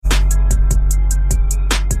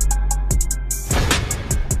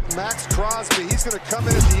Crosby, he's going to come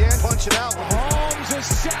in at the end, punch it out. Mahomes is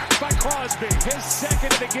sacked by Crosby, his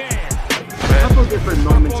second of the game. A couple different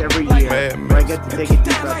moments every year where I get to take a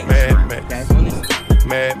deep breath.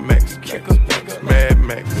 Mad Max.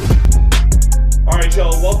 All right,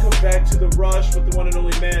 y'all. Welcome back to The Rush with the one and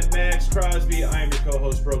only Mad Max Crosby. I am your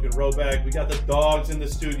co-host, Brogan Roback. We got the dogs in the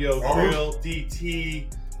studio, Grill,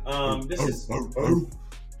 DT.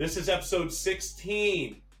 This is episode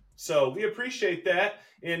 16. So we appreciate that.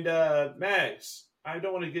 And Max, I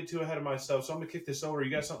don't want to get too ahead of myself, so I'm going to kick this over.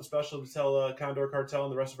 You got something special to tell Condor Cartel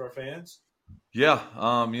and the rest of our fans? Yeah,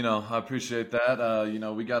 I appreciate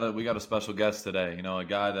that. We got a special guest today. A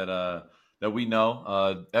guy that we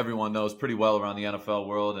know, everyone knows pretty well around the NFL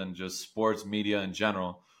world and just sports media in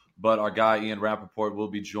general. But our guy Ian Rapoport will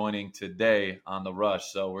be joining today on The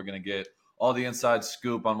Rush, so we're going to get all the inside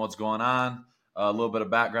scoop on what's going on, a little bit of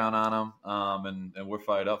background on him, and we're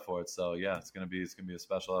fired up for it. So yeah, it's gonna be a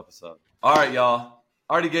special episode. All right, y'all.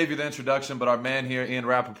 I already gave you the introduction, but our man here, Ian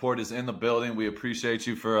Rapoport, is in the building. We appreciate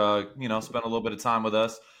you for spending a little bit of time with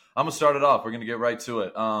us. I'm gonna start it off. We're gonna get right to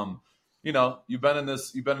it. You've been in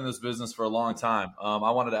this business for a long time. I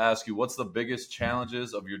wanted to ask you, what's the biggest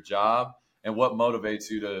challenges of your job, and what motivates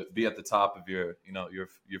you to be at the top of your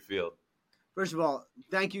field? First of all,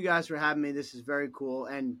 thank you guys for having me. This is very cool.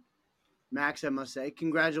 And Max, I must say,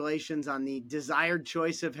 congratulations on the desired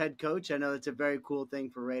choice of head coach. I know that's a very cool thing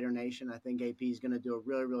for Raider Nation. I think AP is going to do a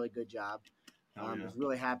really, really good job. I was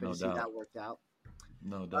really happy to see that worked out.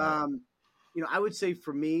 No doubt. I would say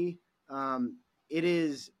for me, it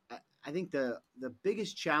is. I think the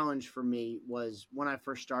biggest challenge for me was when I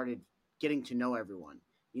first started getting to know everyone.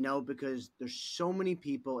 Because there's so many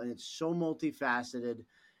people and it's so multifaceted.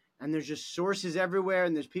 And there's just sources everywhere,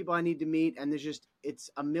 and there's people I need to meet, and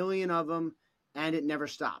it's a million of them, and it never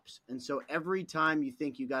stops. And so every time you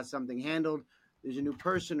think you got something handled, there's a new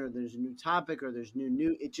person, or there's a new topic, or there's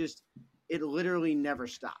new. It literally never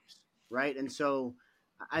stops, right? And so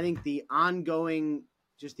I think the ongoing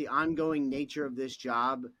nature of this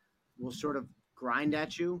job will sort of grind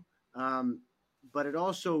at you, but it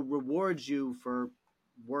also rewards you for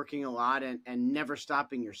working a lot and never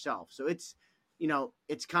stopping yourself. So it's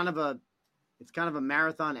kind of a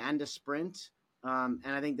marathon and a sprint. And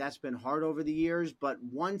I think that's been hard over the years, but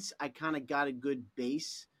once I kind of got a good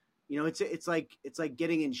base, it's like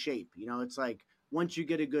getting in shape. It's like once you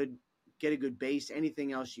get a good base,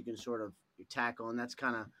 anything else you can sort of tackle. And that's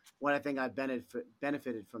kind of what I think I've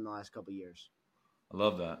benefited from the last couple of years. I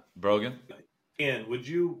love that. Brogan? And would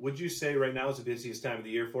you say right now is the busiest time of the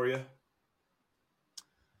year for you?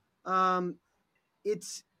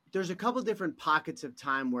 There's a couple different pockets of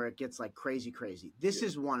time where it gets like crazy. This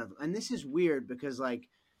is one of them. And this is weird because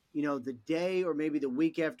the day or maybe the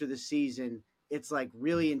week after the season, it's like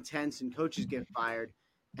really intense and coaches get fired.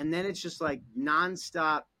 And then it's just like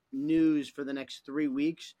nonstop news for the next 3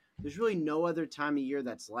 weeks. There's really no other time of year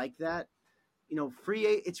that's like that.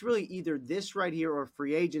 It's really either this right here or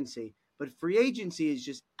free agency. But free agency is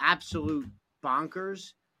just absolute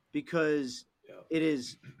bonkers because it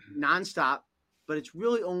is nonstop. But it's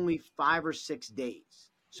really only 5 or 6 days.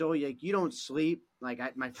 So like you don't sleep. Like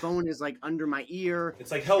my phone is like under my ear.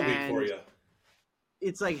 It's like hell week for you.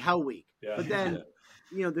 It's like hell week. Yeah. But then,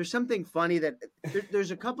 there's something funny that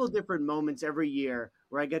there's a couple of different moments every year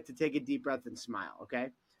where I get to take a deep breath and smile. Okay.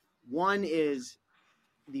 One is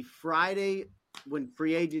the Friday when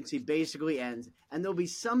free agency basically ends, and there'll be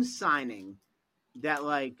some signing that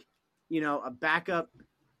a backup,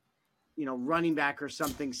 running back or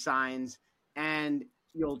something signs. And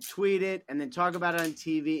you'll tweet it and then talk about it on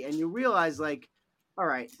TV, and you realize all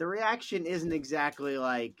right, the reaction isn't exactly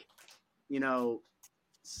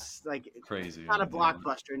crazy. Not a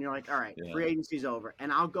blockbuster. And you're like, all right, free agency's over.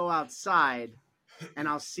 And I'll go outside and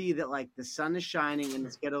I'll see that the sun is shining and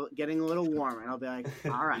it's getting a little warmer. And I'll be like,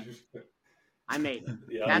 all right, I made it.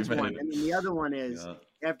 Yeah, that's one. And then the other one is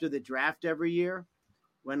after the draft every year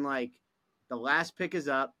when the last pick is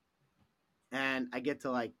up, and I get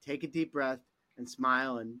to take a deep breath and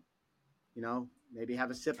smile and, maybe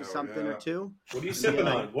have a sip of something or two. What are you sipping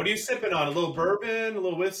on? What are you sipping on? A little bourbon, a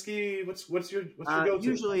little whiskey? What's your go-to?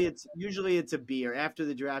 Usually it's a beer. After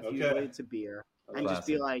the draft, usually it's a beer. And just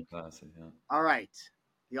be like, all right,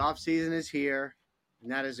 the off season is here.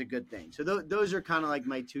 And that is a good thing. So those are kind of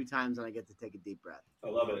my 2 times when I get to take a deep breath. I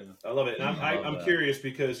love it. And I'm curious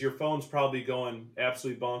because your phone's probably going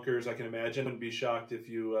absolutely bonkers. I can imagine. I wouldn't be shocked if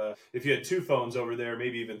you had 2 phones over there,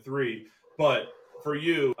 maybe even 3. But for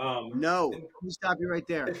you, no. Let me stop you right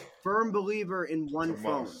there. Firm believer in one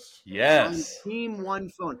phone. Yes. On team one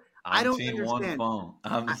phone. I don't understand. One phone.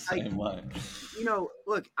 I'm the same way.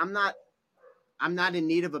 Look, I'm not. I'm not in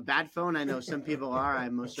need of a bat phone. I know some people are.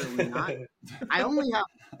 I'm most certainly not. I only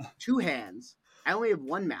have 2 hands. I only have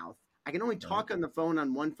 1 mouth. I can only talk on the phone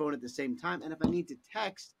on 1 phone at the same time. And if I need to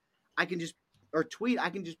text, I can just or tweet. I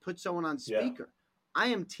can just put someone on speaker. I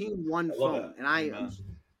am team 1 phone, and I am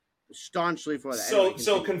staunchly for that.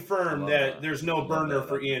 So confirm that there's no burner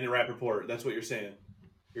for Ian Rapoport. That's what you're saying.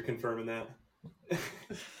 You're confirming that.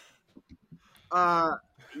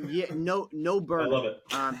 Yeah, no burner. I love it.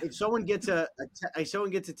 If someone gets a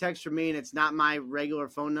text from me and it's not my regular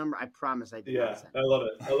phone number, I promise I did not send it.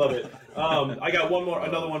 I love it. I got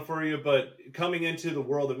another one for you. But coming into the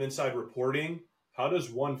world of inside reporting, how does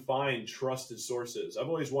one find trusted sources? I've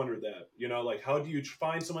always wondered that. Like how do you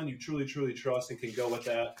find someone you truly, truly trust and can go with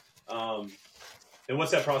that? And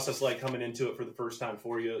what's that process like coming into it for the first time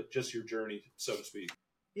for you? Just your journey, so to speak.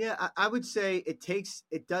 Yeah, I would say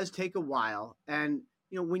it does take a while. And,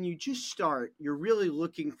 when you just start, you're really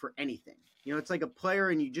looking for anything. It's like a player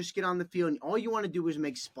and you just get on the field and all you want to do is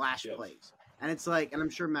make splash plays. And it's like, and I'm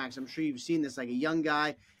sure, Max, you've seen this, like a young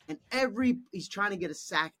guy and he's trying to get a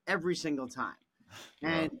sack every single time.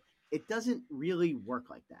 And it doesn't really work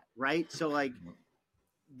like that, right? So like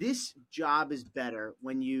this job is better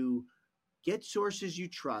when you get sources you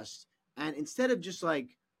trust. And instead of just like,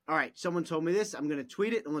 all right, someone told me this, I'm going to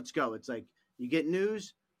tweet it and let's go. It's like you get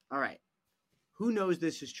news. All right. Who knows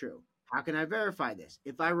this is true? How can I verify this?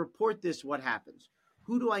 If I report this, what happens?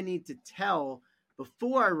 Who do I need to tell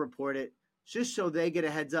before I report it just so they get a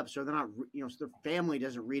heads up so they're not, so their family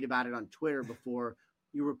doesn't read about it on Twitter before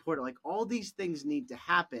you report it. Like all these things need to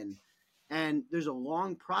happen. And there's a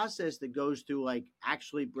long process that goes through like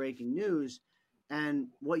actually breaking news. And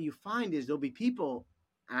what you find is there'll be people,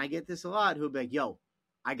 and I get this a lot, who'll be like, yo,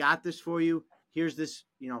 I got this for you. Here's this,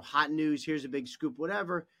 hot news. Here's a big scoop,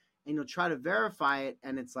 whatever. And you'll try to verify it,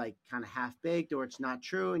 and it's like kind of half-baked or it's not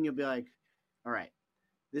true. And you'll be like, all right,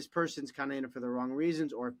 this person's kind of in it for the wrong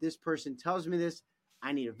reasons. Or if this person tells me this,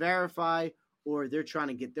 I need to verify. Or they're trying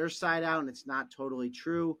to get their side out, and it's not totally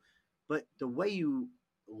true. But the way you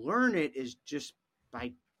learn it is just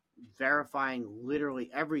by verifying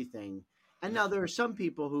literally everything. And now there are some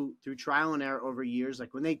people who, through trial and error over years,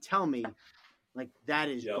 like when they tell me, like that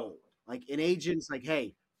is gold. Like an agent's like,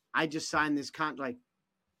 hey, I just signed this contract. Like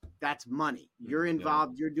that's money. You're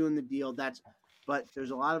involved. You're doing the deal. But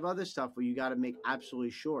there's a lot of other stuff where you got to make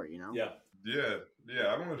absolutely sure, Yeah.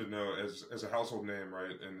 I wanted to know, as a household name, right,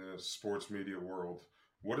 in the sports media world,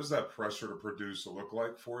 what does that pressure to produce look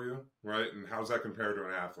like for you, right? And how's that compared to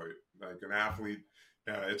an athlete? Like an athlete,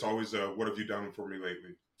 it's always a "what have you done for me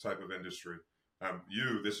lately" type of industry.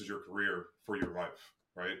 This is your career for your life,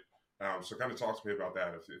 right? So kind of talk to me about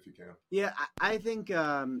that if you can. Yeah, I think,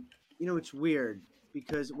 it's weird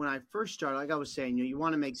because when I first started, like I was saying, you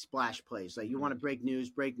want to make splash plays. Like you want to break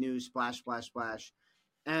news, splash, splash, splash.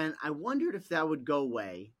 And I wondered if that would go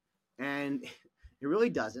away. And it really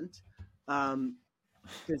doesn't.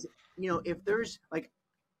 Because, if there's like,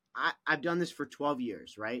 I've done this for 12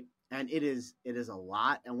 years, right? And it is a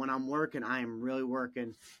lot. And when I'm working, I am really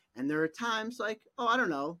working. And there are times like, I don't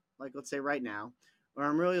know, like let's say right now, where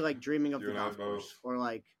I'm really like dreaming of the golf course, or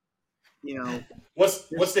like,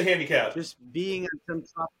 what's the handicap? Just being on some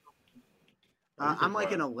top. I'm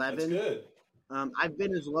like an 11. That's good. I've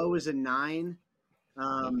been as low as a 9.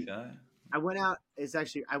 Okay. I went out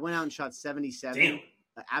and shot 77. Damn.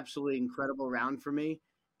 An absolutely incredible round for me.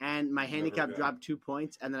 And my handicap dropped 2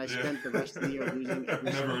 points, and then I spent the rest of the year losing.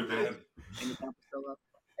 Never again.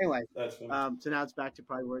 Anyway, that's funny. So now it's back to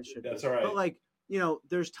probably where it should be. That's all right. But like,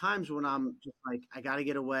 there's times when I'm just like, I got to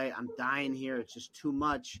get away. I'm dying here. It's just too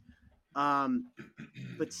much.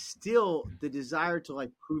 But still, the desire to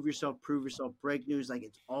like prove yourself, break news, like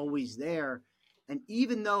it's always there. And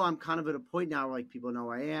even though I'm kind of at a point now where like people know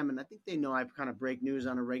where I am, and I think they know I kind of break news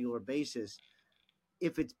on a regular basis.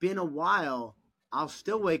 If it's been a while, I'll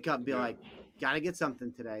still wake up and be like, got to get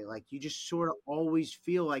something today. Like you just sort of always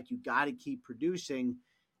feel like you got to keep producing.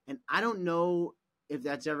 And I don't know if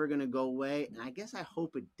that's ever going to go away. And I guess I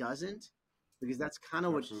hope it doesn't, because that's kind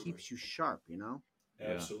of what keeps you sharp,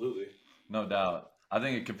 Absolutely. No doubt. I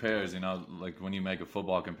think it compares, like when you make a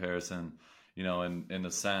football comparison, in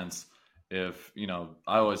the sense, if,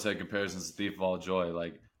 I always say comparison's the thief of all joy.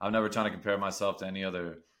 Like I'm never trying to compare myself to any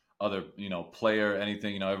other, player,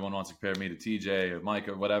 anything, everyone wants to compare me to TJ or Mike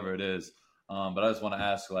or whatever it is. But I just want to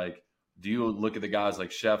ask, like, do you look at the guys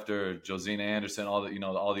like Schefter, Josina Anderson, all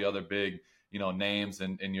the other big, names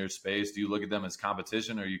in your space? Do you look at them as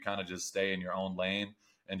competition, or you kind of just stay in your own lane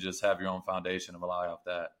and just have your own foundation and rely off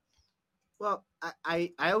that? Well,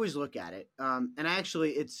 I always look at it. And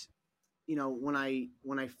actually it's, when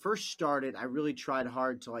I first started, I really tried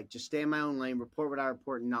hard to like just stay in my own lane, report what I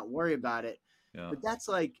report, and not worry about it. Yeah. But that's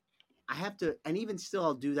like I have to, and even still,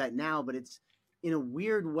 I'll do that now. But it's in a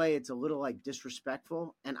weird way, it's a little like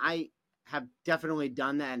disrespectful, and I have definitely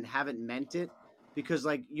done that and haven't meant it, because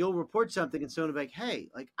like you'll report something and someone will be like, hey,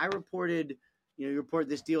 like I reported, you report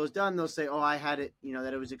this deal is done. They'll say, oh, I had it,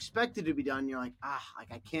 that it was expected to be done. You're like,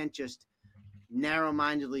 like I can't just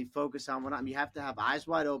narrow-mindedly focus on what you have to have eyes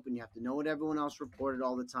wide open. You have to know what everyone else reported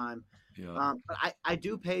all the time. Yeah. But I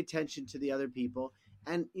do pay attention to the other people.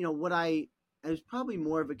 And, it was probably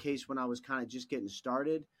more of a case when I was kind of just getting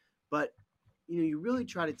started. But, you really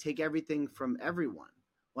try to take everything from everyone.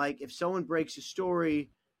 Like if someone breaks a story,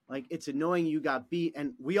 like it's annoying you got beat,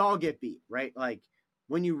 and we all get beat, right? Like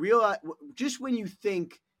when you realize, just when you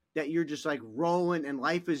think that you're just like rolling and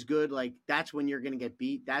life is good, like that's when you're going to get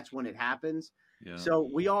beat. That's when it happens. Yeah. So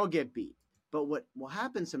we all get beat. But what will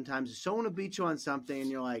happen sometimes is someone will beat you on something and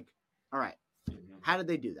you're like, all right, how did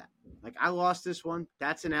they do that? Like I lost this one.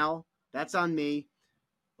 That's an L. That's on me.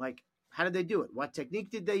 Like, how did they do it? What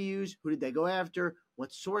technique did they use? Who did they go after?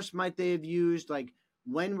 What source might they have used? Like,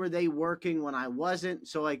 when were they working when I wasn't?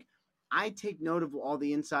 So like, I take note of all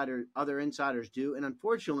the other insiders do. And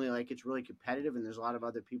unfortunately, like it's really competitive and there's a lot of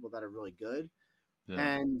other people that are really good. Yeah.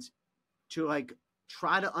 And to like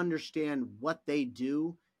try to understand what they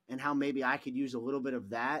do and how maybe I could use a little bit of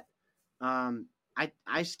that.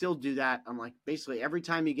 I still do that. I'm like, basically every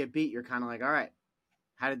time you get beat, you're kind of like, all right,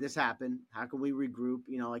 how did this happen? How can we regroup?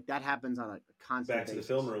 Like that happens on a constant Back to the basis.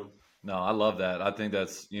 film room. No, I love that. I think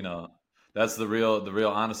that's, that's the real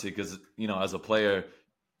honesty. Because, as a player,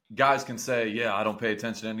 guys can say, yeah, I don't pay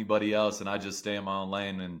attention to anybody else and I just stay in my own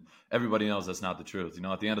lane, and everybody knows that's not the truth.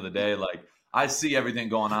 At the end of the day, like I see everything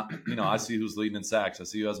going on. I see who's leading in sacks. I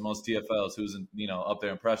see who has most TFLs, who's up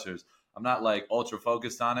there in pressures. I'm not like ultra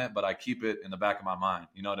focused on it, but I keep it in the back of my mind.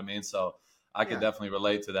 You know what I mean? So I can definitely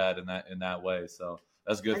relate to that in that way. So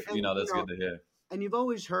that's good. That's good to hear. And you've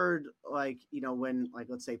always heard, like, when, like,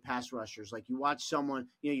 let's say pass rushers, like you watch someone,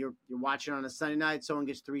 you're watching on a Sunday night, someone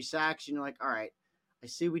gets 3 sacks, and you're like, all right, I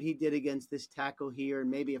see what he did against this tackle here.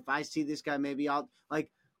 And maybe if I see this guy, maybe I'll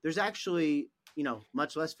like, there's actually,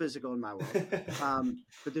 much less physical in my world.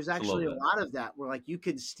 But there's actually a lot of that where like you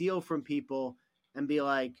could steal from people and be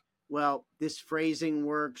like, well, this phrasing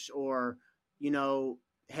works, or,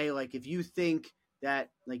 hey, like if you think that,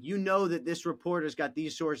 like, that this reporter's got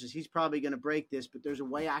these sources, he's probably going to break this, but there's a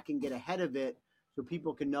way I can get ahead of it so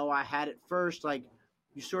people can know I had it first. Like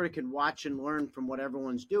you sort of can watch and learn from what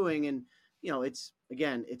everyone's doing. And,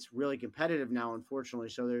 it's really competitive now, unfortunately.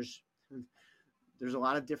 So there's a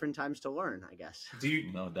lot of different times to learn, I guess.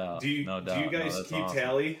 No doubt. Do you guys keep awesome.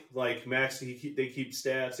 tally? Like Max, they keep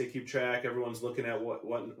stats, they keep track. Everyone's looking at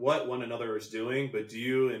what one another is doing. But do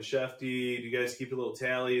you and Shefty, do you guys keep a little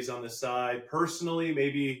tallies on the side personally?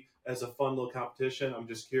 Maybe as a fun little competition. I'm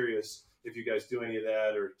just curious if you guys do any of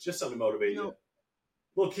that, or just something to motivate you.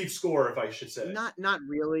 We'll keep score, if I should say. Not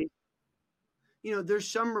really. There's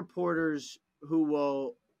some reporters who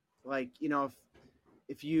will, like,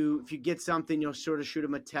 if you get something, you'll sort of shoot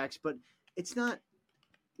them a text, but it's not,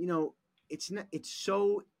 it's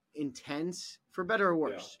so intense, for better or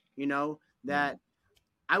worse, that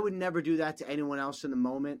I would never do that to anyone else in the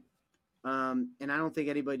moment. And I don't think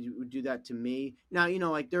anybody would do that to me. Now,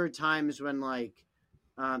 like there are times when like,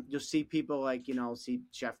 you'll see people like, see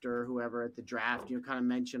Schefter or whoever at the draft, kind of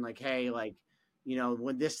mention like, hey, like,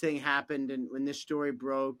 when this thing happened and when this story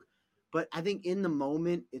broke. But I think in the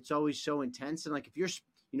moment, it's always so intense. And like, if you're,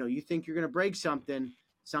 you think you're going to break something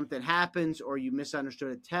happens, or you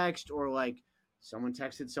misunderstood a text, or like someone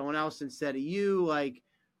texted someone else instead of you, like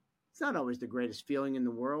it's not always the greatest feeling in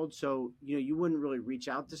the world. So, you wouldn't really reach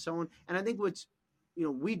out to someone. And I think what's,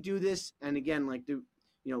 we do this. And again, like you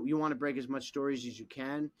want to break as much stories as you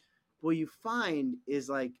can. What you find is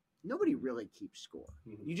like, nobody really keeps score.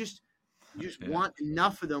 Mm-hmm. You just want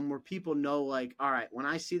enough of them where people know, like, all right, when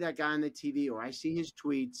I see that guy on the TV or I see his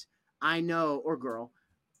tweets, I know, or girl,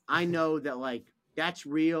 I know that like that's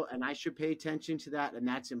real and I should pay attention to that, and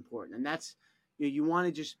that's important. And that's, you want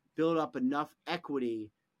to just build up enough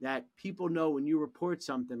equity that people know when you report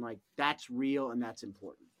something like that's real and that's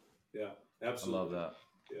important. Yeah, absolutely. I love that.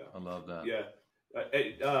 Yeah, I love that. Yeah.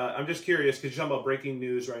 I'm just curious because you're talking about breaking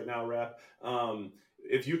news right now, Rap.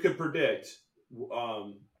 If you could predict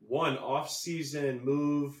one off-season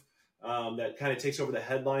move that kind of takes over the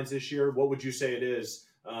headlines this year, what would you say it is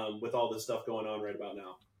with all this stuff going on right about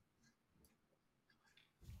now?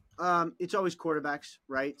 It's always quarterbacks,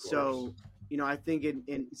 right? So, I think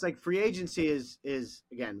it's like free agency is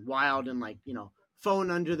again wild and like,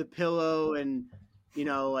 phone under the pillow and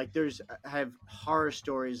like I have horror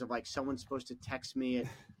stories of like someone's supposed to text me at,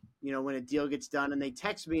 when a deal gets done, and they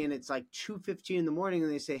text me and it's like 2:15 in the morning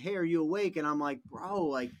and they say, "Hey, are you awake?" And I'm like, "Bro,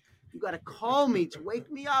 like you got to call me to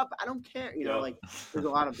wake me up. I don't care." Like there's a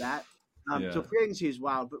lot of that. So free agency is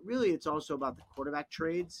wild, but really it's also about the quarterback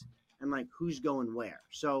trades and like who's going where.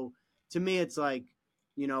 So to me, it's like,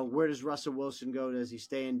 where does Russell Wilson go? Does he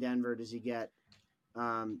stay in Denver? Does he get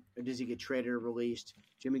or does he get traded or released?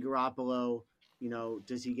 Jimmy Garoppolo,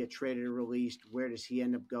 does he get traded or released? Where does he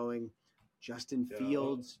end up going? Justin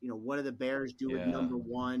Fields, what do the Bears do with number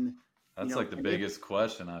one? That's like the biggest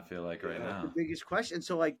question, I feel like, right now. The biggest question.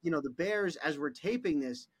 So, like, the Bears, as we're taping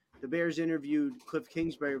this, the Bears interviewed Cliff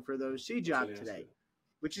Kingsbury for the OC job today,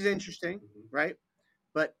 which is interesting, right?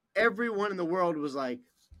 But everyone in the world was like,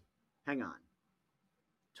 hang on.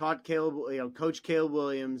 Coach Caleb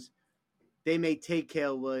Williams, they may take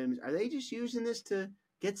Caleb Williams. Are they just using this to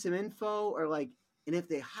get some info? Or like, and if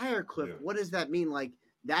they hire Cliff, what does that mean? Like,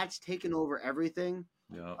 that's taken over everything.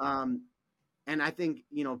 Yeah. And I think,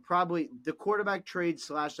 probably the quarterback trade /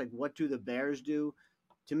 like what do the Bears do,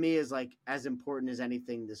 to me is like as important as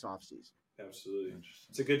anything this offseason. Absolutely.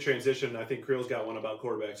 It's a good transition. I think Creel's got one about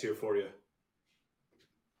quarterbacks here for you.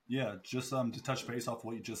 Yeah, just to touch base off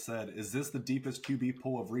what you just said, is this the deepest QB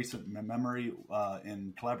pool of recent memory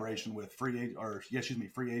in collaboration with free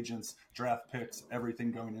agents, draft picks,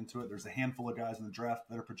 everything going into it? There's a handful of guys in the draft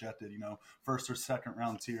that are projected, first or second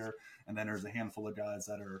round tier, and then there's a handful of guys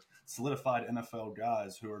that are solidified NFL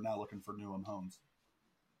guys who are now looking for new homes.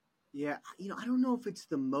 Yeah, I don't know if it's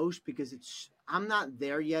the most because I'm not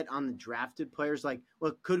there yet on the drafted players. Like,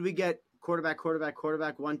 well, could we get quarterback,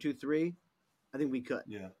 1, 2, 3? I think we could.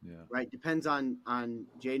 Yeah. Right. Depends on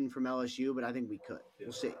Jaden from LSU, but I think we could. Yeah.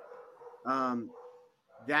 We'll see.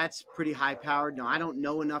 That's pretty high powered. No, I don't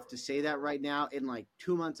know enough to say that right now. In like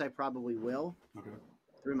 2 months, I probably will. Okay.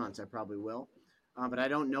 3 months, I probably will. But I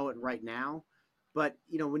don't know it right now. But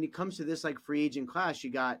when it comes to this like free agent class, you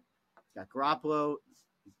got Garoppolo.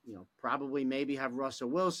 Probably maybe have Russell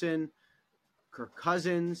Wilson, Kirk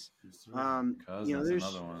Cousins. Cousins, there's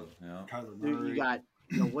another one. Yeah. You got.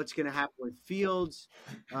 What's going to happen with Fields?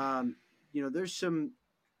 There's some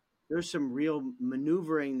real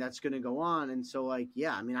maneuvering that's going to go on, and so I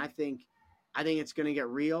think it's going to get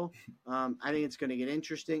real. I think it's going to get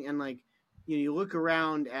interesting, and you look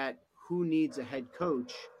around at who needs a head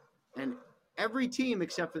coach, and every team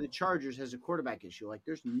except for the Chargers has a quarterback issue. Like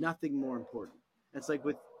there's nothing more important. It's like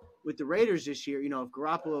with the Raiders this year. If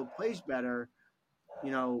Garoppolo plays better,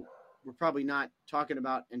 we're probably not talking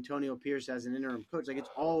about Antonio Pierce as an interim coach. Like it's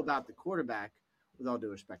all about the quarterback, with all due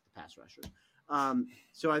respect to pass rushers.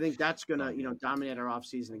 So I think that's going to, dominate our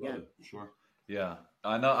offseason again. Sure. Yeah.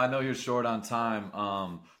 I know you're short on time,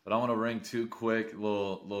 but I want to ring two quick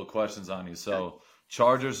little questions on you. So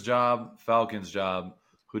Chargers job, Falcons job.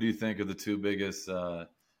 Who do you think are the two biggest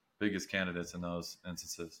candidates in those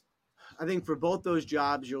instances? I think for both those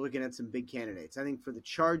jobs, you're looking at some big candidates. I think for the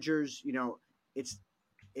Chargers,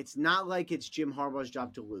 it's not like it's Jim Harbaugh's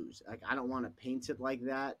job to lose. Like I don't want to paint it like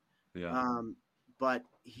that. Yeah. But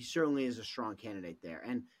he certainly is a strong candidate there.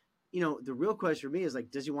 And the real question for me is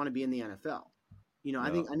does he want to be in the NFL?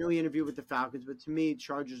 I know he interviewed with the Falcons, but to me,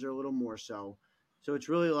 Chargers are a little more so. So it's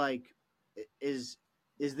really is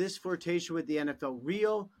this flirtation with the NFL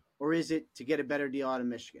real, or is it to get a better deal out of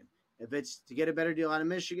Michigan? If it's to get a better deal out of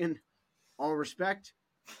Michigan, all respect,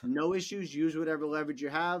 no issues. Use whatever leverage you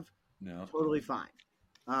have. No. Totally fine.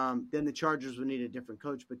 Then the Chargers would need a different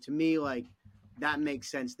coach. But to me, that makes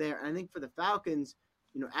sense there. And I think for the Falcons,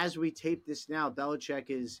 as we tape this now, Belichick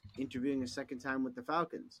is interviewing a second time with the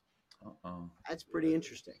Falcons. That's pretty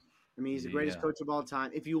interesting. I mean, he's the greatest coach of all time.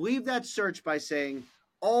 If you leave that search by saying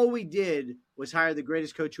all we did was hire the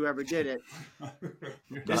greatest coach who ever did it.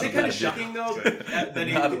 Is it kind of shocking, though, that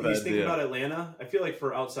he's thinking about Atlanta? I feel like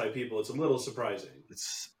for outside people, it's a little surprising.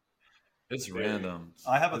 It's random.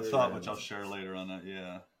 I have a thought, which I'll share later on that.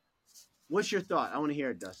 Yeah. What's your thought? I want to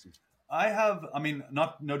hear it, Dustin.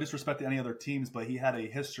 No disrespect to any other teams, but he had a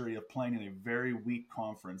history of playing in a very weak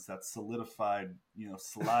conference that solidified,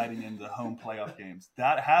 sliding into home playoff games.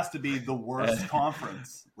 That has to be the worst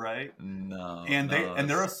conference, right? No. And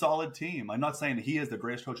they're a solid team. I'm not saying that he is the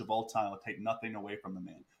greatest coach of all time. I'll take nothing away from the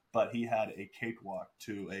man, but he had a cakewalk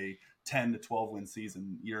to a 10 to 12 win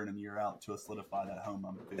season year in and year out to solidify that home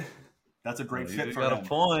field. That's a great fit for him.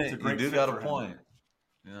 You got a point.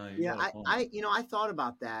 I thought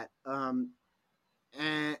about that,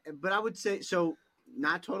 but I would say so.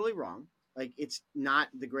 Not totally wrong. It's not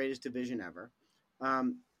the greatest division ever,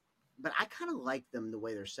 but I kind of like them the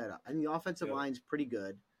way they're set up. I mean, the offensive line's pretty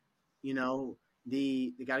good.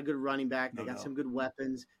 They got a good running back. They No got doubt. some good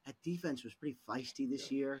weapons. That defense was pretty feisty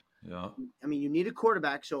this year. Yeah. I mean, you need a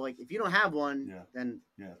quarterback. So, like, if you don't have one, Yeah. then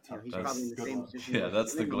Yeah, he's That's- probably in the good same one. position. Yeah, as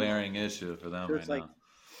that's the Fields. glaring issue for them So right it's like,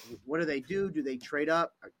 now. what do they do? Do they trade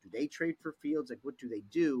up? Or do they trade for Fields? Like, what do they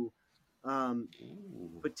do?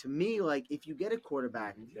 But to me, like, if you get a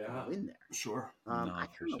quarterback, you Yeah. can win there. Sure. No, I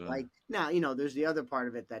for kind of sure. like now. There's the other part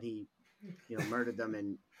of it that he, murdered them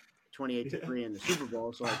in 28-3 in the Super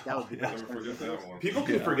Bowl. So like that would be Yeah. Never forget that one. People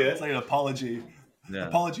can Yeah. forget. It's like an apology. Yeah.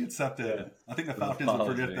 Apology accepted. Yeah. I think the An Falcons will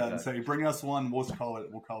apology, forget that and yeah. say, "Bring us one. We'll call it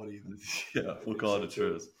even." Yeah, we'll call it a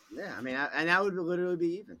truce. Yeah, I mean, and that would literally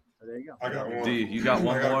be even. So there you go. I got one. D, you got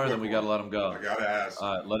one I got a more, quick then we one. got to let him go. I gotta ask.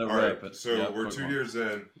 All right, let it All rip. right, so Yeah, we're quick 2 one. years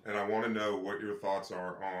in, and I want to know what your thoughts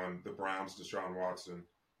are on the Browns Deshaun Watson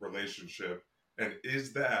relationship, and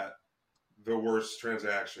is that the worst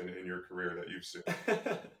transaction in your career that you've seen?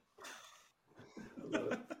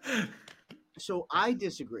 So I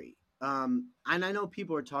disagree. And I know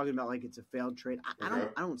people are talking about like it's a failed trade. I Okay.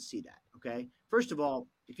 don't see that. Okay. First of all,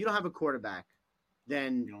 if you don't have a quarterback,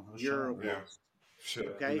 then You don't have a you're shot. Yeah. lost. Shit.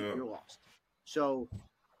 Okay, no. you're lost. So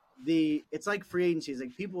it's like free agency. It's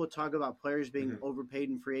like people will talk about players being Mhm. overpaid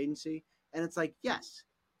in free agency, and it's like yes,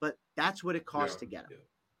 but that's what it costs Yeah. to get them, Yeah.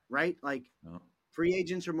 right? Like No. free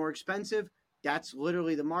agents are more expensive. That's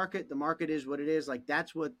literally the market. The market is what it is. Like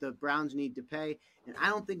that's what the Browns need to pay, and I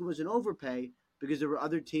don't think it was an overpay because there were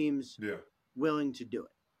other teams Yeah. willing to do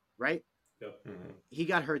it, right? Mhm. He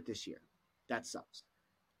got hurt this year. That sucks.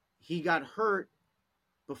 He got hurt.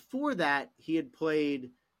 Before that, he had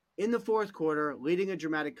played in the fourth quarter, leading a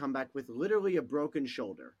dramatic comeback with literally a broken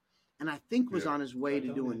shoulder. And I think was Yeah. on his way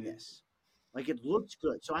to doing this. Like it looked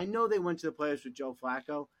good. So I know they went to the playoffs with Joe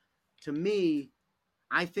Flacco. To me,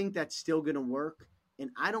 I think that's still going to work.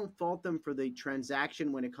 And I don't fault them for the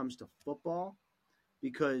transaction when it comes to football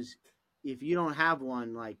because if you don't have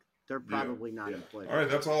one, like they're probably not employed. All right,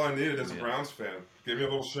 that's all I needed as a Yeah. Browns fan. Give me a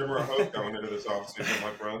little shimmer of hope going into this offseason,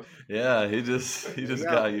 my friend. Yeah, he just you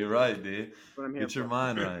got go. you right, D. That's what I'm here Get your for.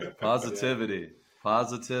 mind right. Positivity.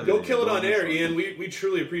 Positivity. Go kill it Go on do air, something. Ian. We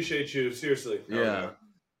truly appreciate you. Seriously. Yeah.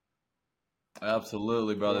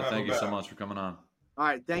 Absolutely, brother. We'll have Thank him you so back. much for coming on. All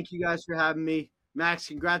right. Thank you guys for having me. Max,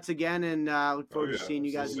 congrats again. And look forward to yeah. seeing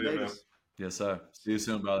you guys See in you, Vegas. man. Yes, sir. See you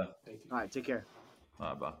soon, brother. Thank you. All right. Take care.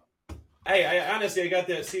 Bye, bye. Hey, I honestly got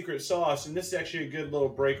that secret sauce, and this is actually a good little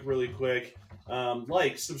break really quick.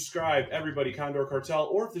 Like, subscribe, everybody, Condor Cartel,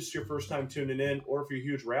 or if this is your first time tuning in, or if you're a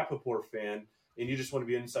huge Rapoport fan and you just want to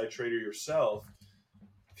be an inside trader yourself,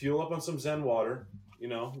 fuel up on some Zen water, a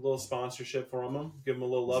little sponsorship from them. Give them a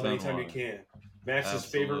little love Zen anytime you water. can. Max's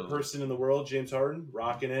Absolutely. favorite person in the world, James Harden,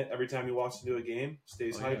 rocking it every time he walks into a game,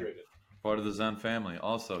 stays Oh, yeah. hydrated. Part of the Zen family.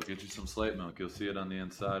 Also, get you some slate milk. You'll see it on the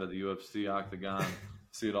inside of the UFC octagon.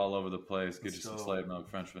 See it all over the place. Get Let's you some go. slate milk,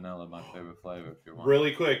 French vanilla, my favorite flavor if you want.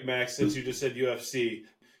 Really quick, Max, since you just said UFC,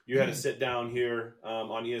 you had to sit down here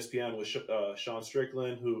on ESPN with Sean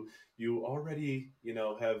Strickland, who you already,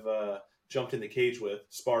 have jumped in the cage with,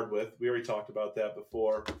 sparred with. We already talked about that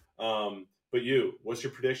before. But what's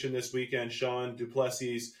your prediction this weekend, Sean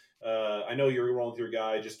Duplessis? I know you're rolling with your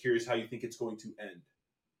guy. Just curious how you think it's going to end.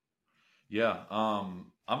 Yeah,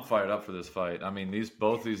 I'm fired up for this fight. I mean,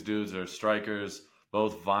 both these dudes are strikers,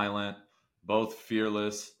 both violent, both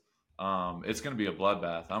fearless. It's going to be a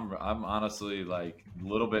bloodbath. I'm honestly like a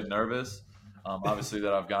little bit nervous. Obviously,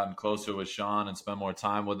 that I've gotten closer with Sean and spent more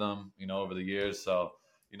time with him, over the years. So,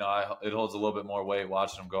 it holds a little bit more weight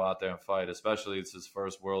watching him go out there and fight. Especially it's his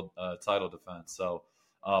first world title defense. So,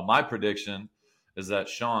 my prediction is that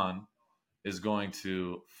Sean is going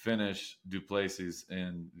to finish Duplessis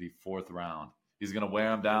in the fourth round. He's going to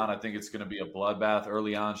wear him down. I think it's going to be a bloodbath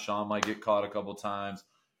early on. Sean might get caught a couple times.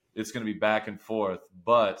 It's going to be back and forth,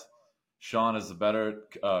 but Sean is the better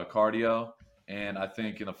cardio, and I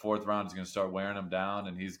think in the fourth round he's going to start wearing him down,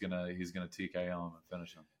 and he's going to TKO him and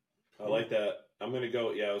finish him. I like that. I'm going to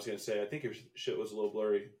go. Yeah, I was going to say, I think your shit was a little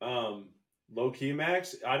blurry. Low key,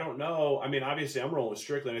 Max, I don't know. I mean, obviously, I'm rolling with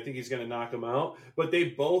Strickland. I think he's going to knock him out. But they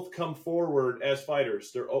both come forward as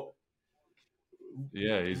fighters. They're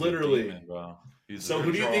Yeah, he's literally. a demon, bro. He's So a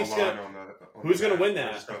who do you Draw a think's line gonna- on the who's gonna mat. win We're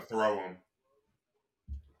that? just going to throw him.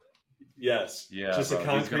 yes, Yeah, just bro. a He's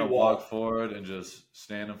concrete gonna wall. walk forward and just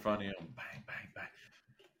stand in front of you and bang, bang, bang.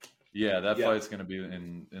 Yeah, that Yeah. fight's gonna be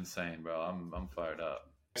insane, bro. I'm fired up.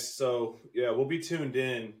 So yeah, we'll be tuned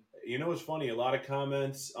in. What's funny? A lot of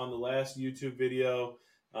comments on the last YouTube video.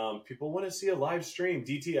 People want to see a live stream.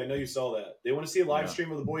 DT, I know you saw that. They want to see a live Yeah.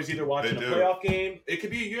 stream of the boys either watching a They do. playoff game. It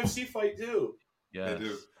could be a UFC fight too. Yes. They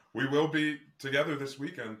do. We will be together this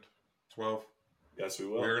weekend, 12. Yes, we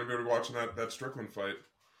will. We're going to be watching that Strickland fight.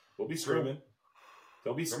 We'll be streaming.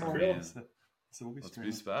 Don't be Come on, real. man. So we'll be Let's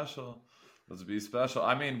be special. Let's be special.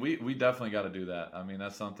 I mean, we definitely got to do that. I mean,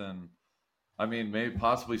 that's something. I mean, maybe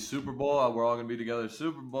possibly Super Bowl. We're all gonna be together.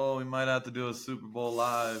 Super Bowl. We might have to do a Super Bowl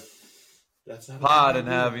live That's not pod and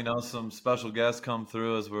have some special guests come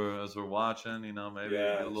through as we're watching. Maybe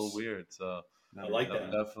get a little weird. So I like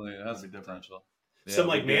that. Definitely has the potential. Some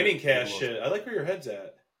like Manning cast shit. I like where your head's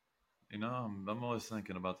at. I'm always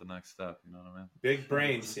thinking about the next step. You know what I mean? Big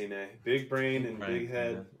brain, Cine. Big brain and big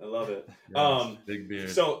head. Yeah. I love it. Yes, big beard.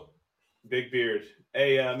 So, big beard.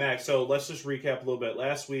 Hey, Max. So let's just recap a little bit.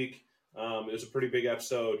 Last week, it was a pretty big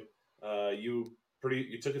episode. You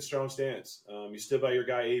took a strong stance. You stood by your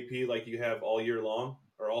guy AP like you have all year long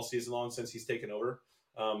or all season long since he's taken over.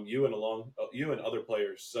 You and other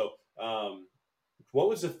players. So, what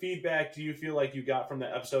was the feedback do you feel like you got from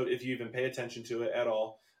that episode, if you even pay attention to it at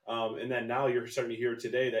all? And then now you're starting to hear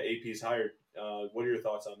today that AP's hired. What are your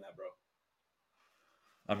thoughts on that, bro?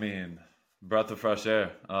 I mean, breath of fresh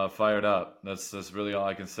air, fired up. That's really all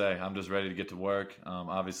I can say. I'm just ready to get to work.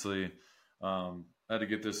 Obviously, I had to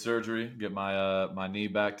get this surgery, get my knee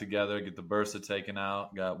back together, get the bursa taken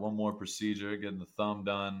out. Got one more procedure, getting the thumb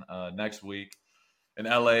done next week in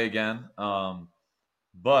LA again.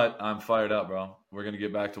 But I'm fired up, bro. We're gonna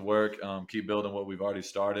get back to work, keep building what we've already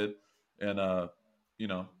started, and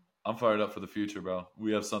I'm fired up for the future, bro.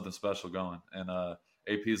 We have something special going, and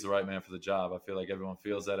AP is the right man for the job. I feel like everyone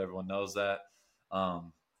feels that, everyone knows that.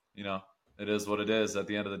 It is what it is. At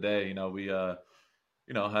the end of the day,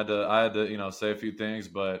 I had to say a few things,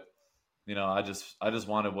 but I just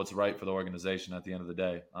wanted what's right for the organization. At the end of the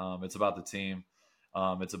day, it's about the team,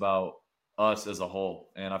 it's about us as a whole,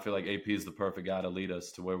 and I feel like AP is the perfect guy to lead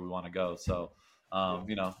us to where we want to go. So,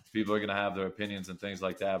 people are gonna have their opinions and things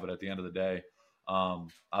like that, but at the end of the day,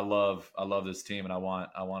 I love this team, and I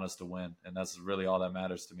want us to win, and that's really all that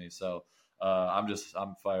matters to me. So I'm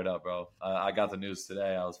fired up, bro. I got the news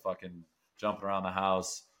today. I was fucking jumping around the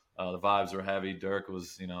house. The vibes were heavy. Dirk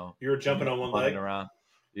was, you were jumping on one leg around.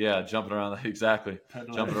 Yeah, jumping around exactly,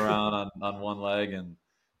 jumping around on one leg and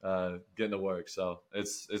getting to work. So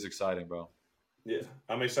it's exciting, bro. Yeah,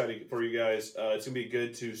 I'm excited for you guys. It's gonna be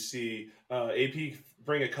good to see AP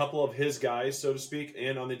bring a couple of his guys, so to speak,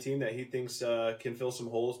 in on the team that he thinks can fill some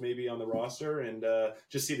holes maybe on the roster, and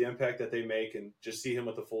just see the impact that they make, and just see him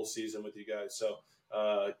with the full season with you guys. So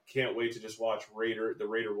can't wait to just watch the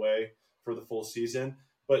Raider way for the full season.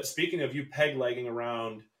 But speaking of you peg legging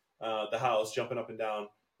around the house, jumping up and down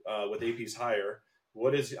with AP's hire,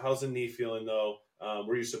 how's the knee feeling though?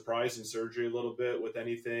 Were you surprised in surgery a little bit with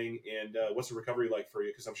anything? And what's the recovery like for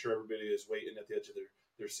you? Because I'm sure everybody is waiting at the edge of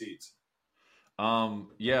their seats.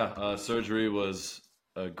 Surgery was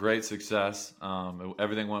a great success.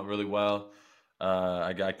 Everything went really well.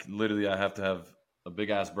 I have to have a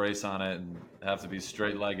big ass brace on it and have to be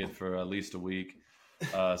straight legged for at least a week.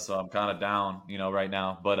 So I'm kind of down, right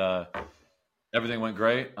now. But everything went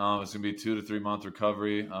great. It's gonna be 2 to 3 month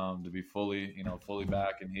recovery to be fully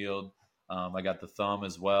back and healed. I got the thumb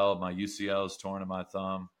as well. My UCL is torn in my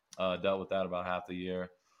thumb. Dealt with that about half the year.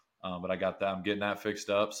 But I got that. I'm getting that fixed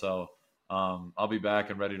up. So I'll be back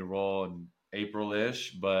and ready to roll in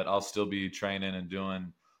April-ish, but I'll still be training and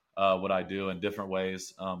doing what I do in different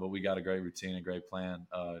ways. But we got a great routine and great plan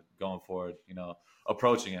going forward,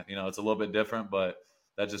 approaching it. It's a little bit different, but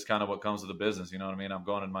that's just kind of what comes with the business. You know what I mean? I'm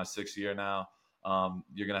going in my 6th year now.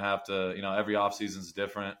 You're going to have to, every offseason is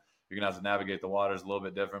different. You're going to have to navigate the waters a little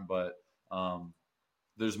bit different, but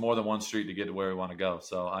there's more than one street to get to where we want to go.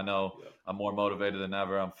 So I know I'm more motivated than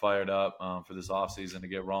ever. I'm fired up for this offseason to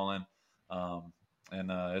get rolling.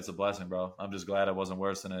 And it's a blessing, bro. I'm just glad it wasn't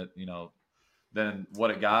worse than than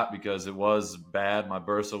what it got, because it was bad. My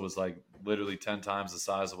bursa was like literally 10 times the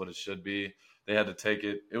size of what it should be. They had to take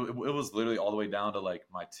it. It was literally all the way down to like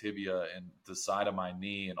my tibia and the side of my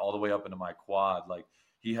knee and all the way up into my quad. Like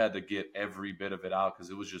he had to get every bit of it out because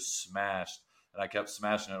it was just smashed. And I kept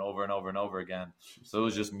smashing it over and over and over again. So it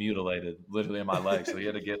was just mutilated literally in my leg. So he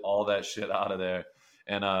had to get all that shit out of there.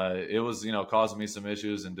 And it was, causing me some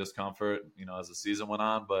issues and discomfort, as the season went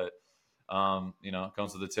on. But, it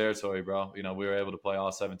comes with the territory, bro. We were able to play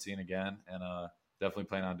all 17 again, and definitely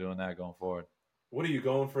plan on doing that going forward. What are you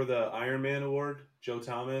going for, the Iron Man award, Joe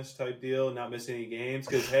Thomas type deal, not missing any games?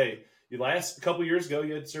 Because, hey, a couple years ago,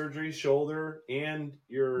 you had surgery, shoulder, and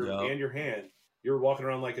your hand. You were walking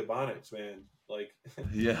around like Ebonics, man. Like,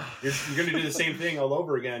 yeah, you're going to do the same thing all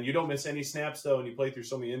over again. You don't miss any snaps, though, and you play through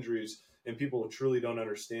so many injuries, and people truly don't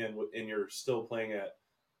understand and you're still playing at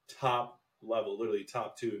top level, literally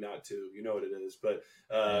top 2, not 2. You know what it is. But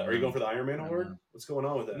are you going for the Iron Man award? What's going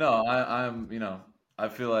on with that? No, I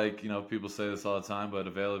feel like, people say this all the time, but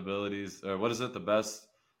what is it? The best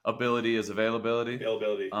ability is availability.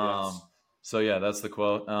 Availability, yes. So yeah, that's the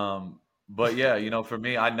quote. But yeah, for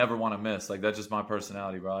me, I never want to miss. Like, that's just my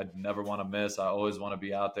personality, bro. I never want to miss. I always want to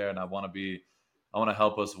be out there, and I want to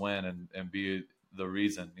help us win and be the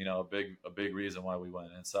reason, a big reason why we win.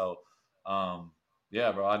 And so,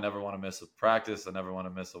 yeah, bro, I never want to miss a practice. I never want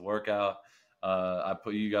to miss a workout.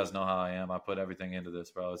 You guys know how I am. I put everything into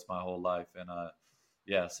this, bro. It's my whole life. And,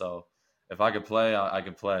 yeah, so if I could play, I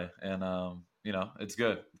could play. And, it's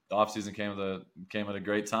good. The offseason came at a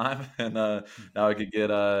great time. And now I could get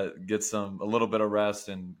a little bit of rest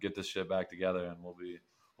and get this shit back together. And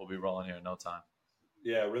we'll be rolling here in no time.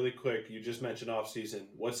 Yeah, really quick. You just mentioned offseason.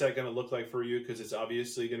 What's that going to look like for you? Because it's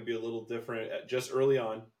obviously going to be a little different just early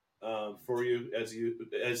on for you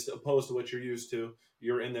as opposed to what you're used to.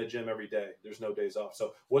 You're in that gym every day. There's no days off.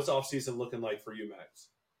 So what's offseason looking like for you, Max?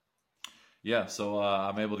 Yeah, so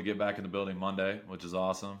I'm able to get back in the building Monday, which is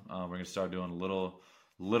awesome. We're going to start doing a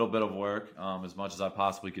little bit of work, as much as I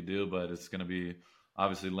possibly could do, but it's going to be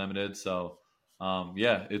obviously limited. So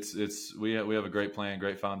yeah, we have a great plan,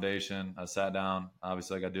 great foundation. I sat down,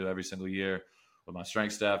 obviously, like I do every single year, with my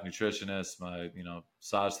strength staff, nutritionist, my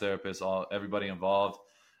massage therapist, everybody involved.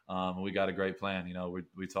 We got a great plan.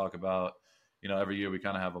 We talk about every year we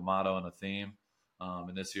kind of have a motto and a theme,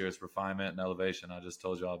 and this year it's refinement and elevation. I just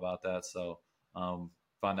told you all about that. So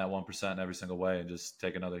find that 1% in every single way and just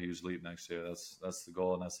take another huge leap next year. That's the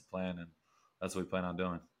goal and that's the plan, and that's what we plan on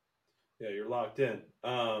doing. Yeah, you're locked in.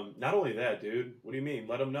 Not only that, dude. What do you mean?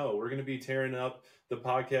 Let them know. We're going to be tearing up the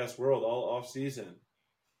podcast world all off season.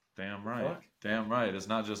 Damn right. Fuck. Damn right. It's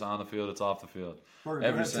not just on the field, it's off the field. Berger,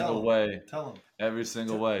 every single way. Tell them. Every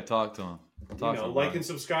single way. Talk to them. Like and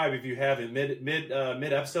subscribe if you haven't. Mid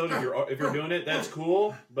episode if you're doing it, that's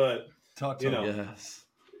cool. But talk to them. Yes.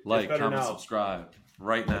 Like, comment, now. Subscribe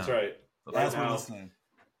right now. That's right. As we're listening.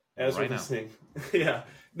 As we're listening. Yeah.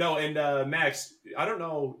 No, and Max, I don't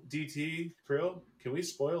know, DT, Krill, can we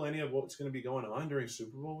spoil any of what's going to be going on during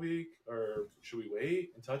Super Bowl week, or should we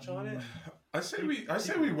wait and touch on it? I say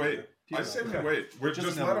we wait. We're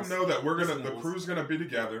just let them know that the crew's gonna be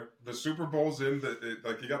together. The Super Bowl's in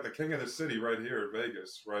you got the king of the city right here in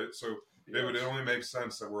Vegas, right? So it only makes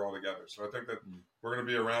sense that we're all together. So I think that we're gonna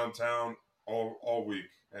be around town all week,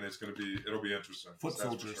 and it'll be interesting. Foot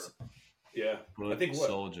soldiers. Sure. Yeah, I think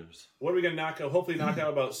soldiers. What are we gonna knock out? Hopefully, knock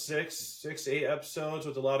out about 6 to 8 episodes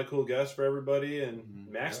with a lot of cool guests for everybody. And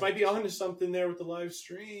Max might be onto something there with the live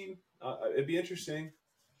stream. It'd be interesting.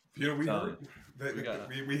 We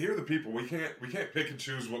hear the people. We can't pick and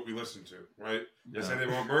choose what we listen to, right? They say they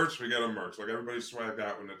want merch, we get them merch. Like everybody's swagged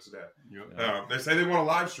out when it's today. They say they want a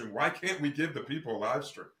live stream. Why can't we give the people a live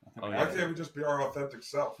stream? Why can't we just be our authentic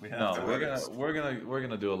self? We're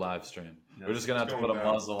gonna do a live stream. Yeah. We're just gonna have to put a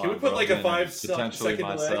muzzle on. Can we put like a 5 potentially second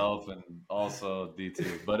myself delay? And also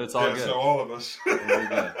DT, but it's all good. So all of us.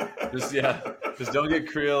 Just don't get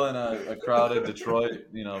Creel in a crowded Detroit,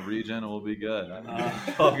 region, and we'll be good.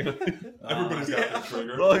 Everybody's got the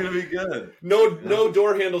trigger. We're all gonna be good. No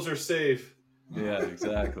door handles are safe. Yeah,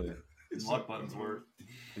 exactly. Lock buttons work.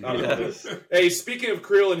 Yes. Hey, speaking of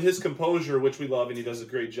Creel and his composure, which we love, and he does a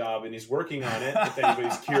great job, and he's working on it. If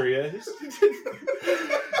anybody's curious,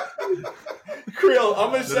 Creel,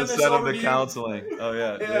 I'm gonna send this over to you. Counseling. Oh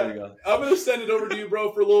yeah, there we go. I'm gonna send it over to you,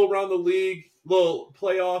 bro, for a little around the league, little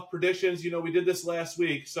playoff predictions. We did this last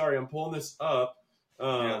week. Sorry, I'm pulling this up. You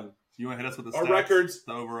want to hit us with the our stats, records?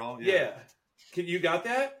 The overall, yeah. You got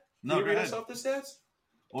that? No, Can you read us off the stats?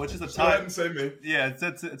 Well, it's just a tie. Go ahead and say me. Yeah,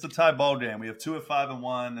 it's a tie ball game. We have 2 at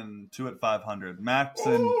 5-1 and 2 at 500. Max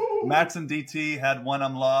and DT had one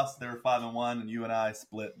lost. They were 5-1, and you and I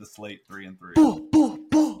split the slate 3-3.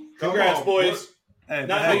 Congrats, boys. Hey,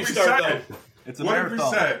 not how you start though. It's a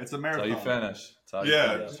marathon. It's a marathon. That's how you finish.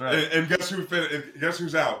 That's right. And guess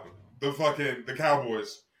who's out? The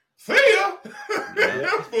Cowboys. See ya.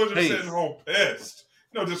 Boys are sitting home pissed.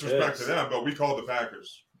 No disrespect to them, but we called the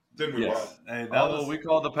Packers. Didn't we? Yes. Hey, we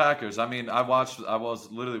called the Packers. I mean, I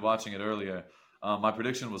was literally watching it earlier. My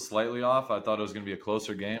prediction was slightly off. I thought it was going to be a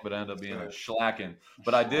closer game, but it ended up being a shellacking.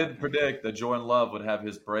 But I did predict that Jordan Love would have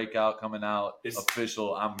his breakout coming out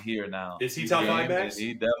official. I'm here now. Is he top 5, Max?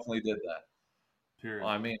 He definitely did that. Period.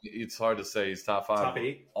 Well, I mean, it's hard to say he's top 5 top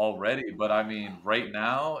 8 already, but I mean, right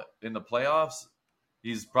now in the playoffs,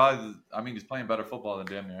 he's probably. I mean, he's playing better football than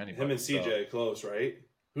damn near anybody. Him and CJ close, right?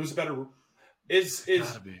 Who's better? Is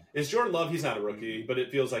Jordan Love? He's not a rookie, but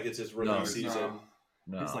it feels like it's his rookie season.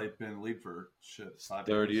 No. He's like been in the league for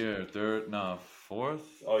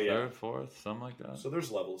fourth. Oh yeah, third, fourth, something like that. So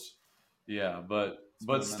there's levels. Yeah, but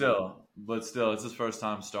still, it's his first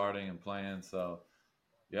time starting and playing. So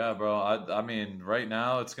Yeah, bro. I mean, right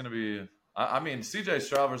now it's going to be. I mean, C.J.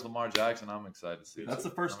 Stroud versus Lamar Jackson. I'm excited to see. That's the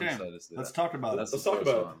first I'm game. excited to see Let's that. talk about it. Let's talk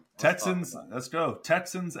about it. Texans. Let's go.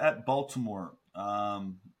 Texans at Baltimore.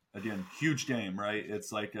 Again, huge game, right?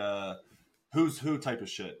 It's like who's who type of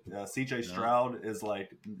shit. C.J. Stroud is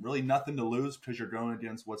like really nothing to lose because you're going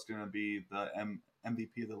against what's going to be the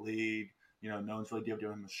MVP of the league. You know, no one's really giving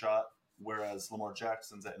him a shot. Whereas Lamar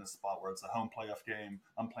Jackson's in a spot where it's a home playoff game.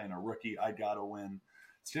 I'm playing a rookie. I gotta win.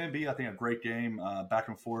 It's going to be, I think, a great game, back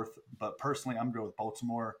and forth. But personally, I'm going with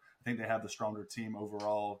Baltimore. I think they have the stronger team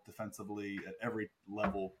overall, defensively at every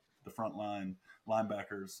level. The front line,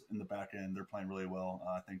 linebackers in the back end, they're playing really well.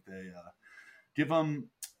 I think they give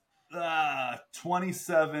them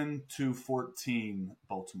 27-14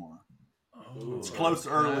 Baltimore. Ooh, it's close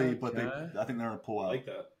early, but I think they're going to pull out. I like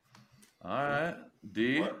that. All right,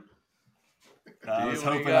 D. I just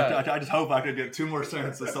hope I could get 2 more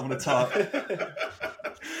seconds of someone to talk.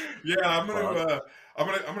 Yeah, I'm gonna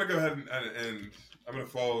go ahead and I'm gonna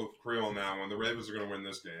follow Creel on that one. The Ravens are gonna win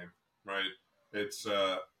this game, right? It's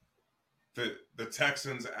the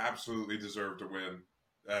Texans absolutely deserve to win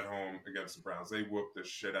at home against the Browns. They whooped the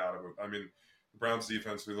shit out of them. I mean, the Browns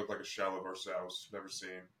defense, we look like a shell of ourselves. Never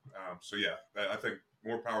seen. So yeah, I think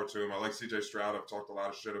more power to him. I like C.J. Stroud. I've talked a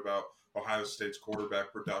lot of shit about Ohio State's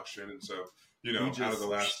quarterback production, and so out of the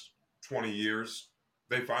last 20 years.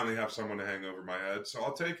 They finally have someone to hang over my head, so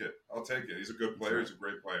I'll take it. He's a good player. He's a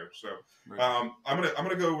great player. So I'm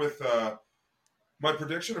gonna go with my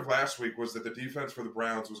prediction of last week was that the defense for the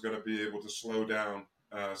Browns was going to be able to slow down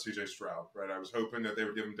C.J. Stroud. Right, I was hoping that they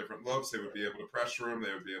would give him different looks. They would be able to pressure him.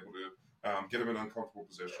 They would be able to get him in uncomfortable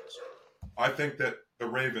positions. I think that the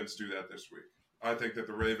Ravens do that this week. I think that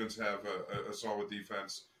the Ravens have a solid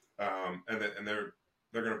defense, and they're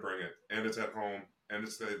going to bring it. And it's at home, and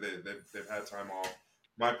they've had time off.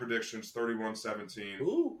 My prediction's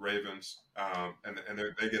 31-17 Ravens, and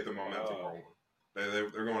they get the momentum rolling.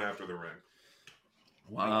 They're going after the ring.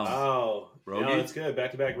 Wow. No, that's good.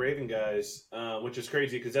 Back-to-back Raven guys, which is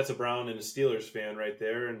crazy because that's a Brown and a Steelers fan right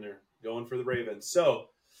there, and they're going for the Ravens. So,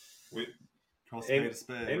 amen.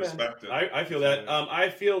 I feel that. I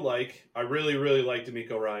feel like I really, really like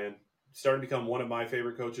DeMeco Ryan. Starting to become one of my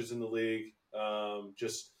favorite coaches in the league.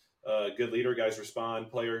 Just a good leader. Guys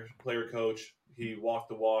respond. Player coach. He walked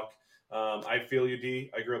the walk. I feel you, D.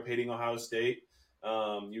 I grew up hating Ohio State.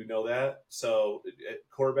 You know that. So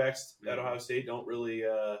quarterbacks at Ohio State don't really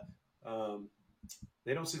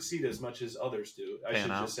they don't succeed as much as others do. I should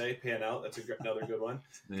just say pan out. That's another good one.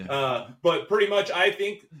 Yeah. But pretty much, I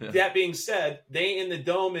think that being said, they ain't in the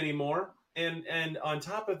dome anymore. And on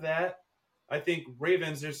top of that, I think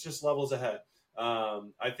Ravens, there's just levels ahead.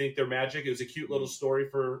 I think they're magic. It was a cute little story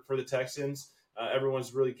for the Texans.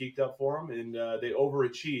 Everyone's really geeked up for them, and they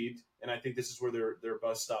overachieved. And I think this is where their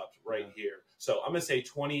bus stopped right here. So I'm going to say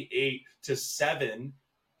 28-7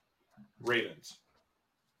 Ravens.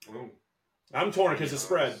 Ooh. I'm torn because of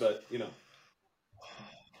spread, but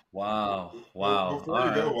Wow. Before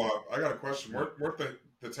you go, I got a question. Weren't the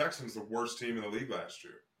Texans the worst team in the league last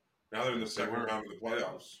year? Now they're in the second round of the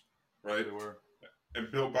playoffs, right? They were. And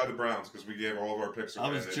built by the Browns because we gave all of our picks away.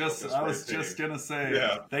 I was just gonna say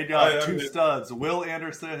they got two studs, Will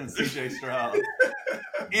Anderson and C.J. Stroud,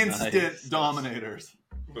 instant dominators.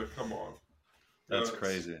 But come on, that's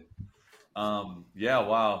crazy.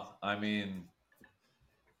 Wow. I mean,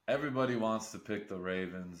 everybody wants to pick the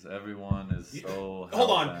Ravens. Everyone is so.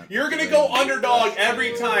 Hold on, you're gonna go underdog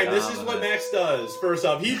every time. This is what Max does. First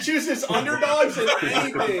off, he chooses underdogs in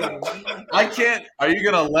anything. I can't. Are you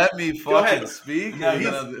gonna let me fucking speak? No,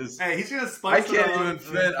 he's gonna spice I can't even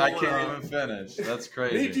finish. That's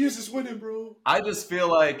crazy. Nate Diaz is winning, bro. I just feel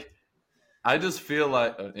like,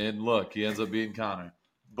 and look, he ends up beating Connor.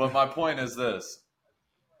 But my point is this: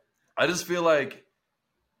 I just feel like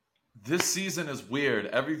this season is weird.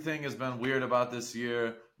 Everything has been weird about this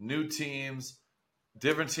year. New teams,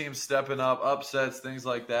 different teams stepping up, upsets, things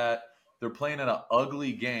like that. They're playing in an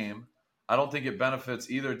ugly game. I don't think it benefits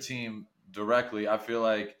either team directly. I feel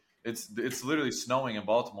like it's literally snowing in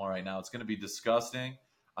Baltimore right now. It's going to be disgusting.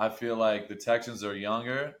 I feel like the Texans are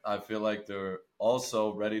younger. I feel like they're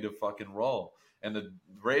also ready to fucking roll. And the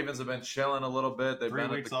Ravens have been chilling a little bit. They've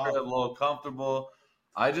been at the crib, a little comfortable.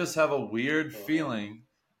 I just have a weird feeling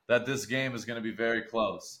that this game is going to be very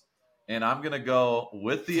close. And I'm going to go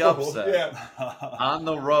with the upset on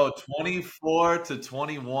the road,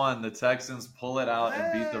 24-21. The Texans pull it out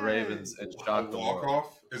and beat the Ravens and shock the world.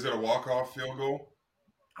 Walk-off? Is it a walk-off field goal?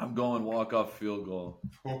 I'm going walk-off field goal.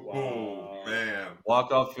 Oh, man.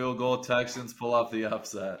 Walk-off field goal, Texans pull off the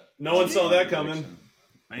upset. No one saw that coming.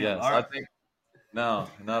 Yes, I think – no,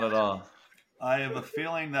 not at all. I have a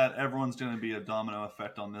feeling that everyone's going to be a domino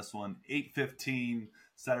effect on this one. 8:15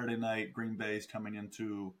 Saturday night. Green Bay's coming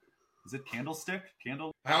into. Is it Candlestick?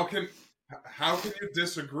 How can you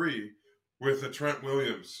disagree with a Trent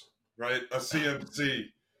Williams, right? A CMC,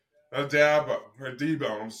 a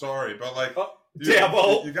Debo. I'm sorry, but like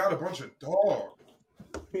Dabo. you got a bunch of dogs.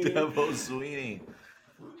 Dabo Sweeney.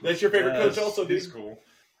 That's your favorite coach, also, dude. He's cool.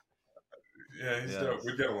 Yeah, he's dope.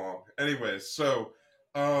 We get along. Anyways, so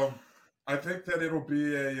I think that it'll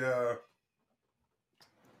be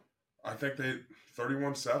I think they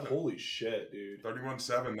 31-7. Holy shit, dude.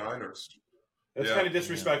 31-7 Niners. That's kind of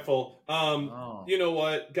disrespectful. You know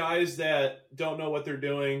what? Guys that don't know what they're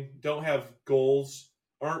doing, don't have goals,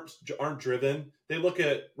 aren't driven. They look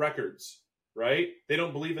at records, right? They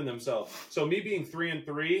don't believe in themselves. So me being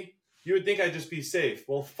 3-3, you would think I'd just be safe.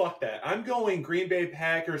 Well, fuck that. I'm going Green Bay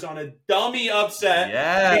Packers on a dummy upset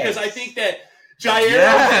because I think that Jair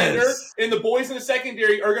Alexander and the boys in the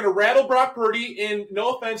secondary are going to rattle Brock Purdy. And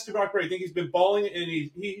no offense to Brock Purdy, I think he's been balling, and he's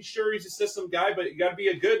a system guy, but you got to be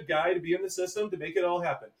a good guy to be in the system to make it all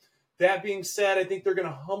happen. That being said, I think they're going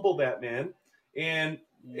to humble that man, and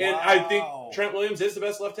I think Trent Williams is the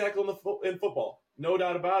best left tackle in football, no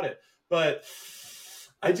doubt about it. But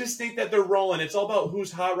I just think that they're rolling. It's all about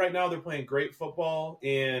who's hot right now. They're playing great football,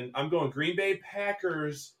 and I'm going Green Bay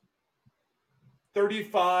Packers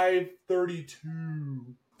 35-32.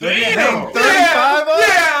 Damn!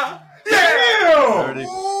 35 Damn!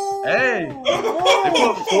 Hey, they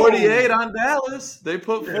put 48 on Dallas.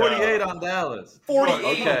 48 on Dallas. 48.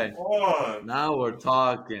 Okay. Now we're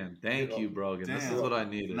talking. Thank you, Brogan. Damn. This is what I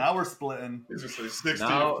needed. Now we're splitting. It's just like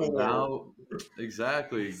 16-4. Now,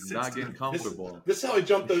 exactly. Not getting comfortable. This is how I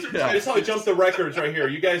jumped the. This is how I jumped the records right here.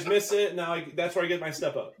 You guys miss it. Now that's where I get my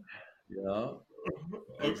step up. Yeah.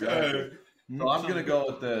 Okay. So I'm gonna go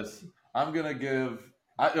with this. I'm gonna give.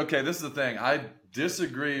 Okay, this is the thing. I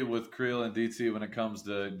disagree with Creel and DT when it comes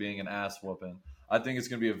to being an ass whooping. I think it's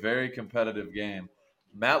gonna be a very competitive game.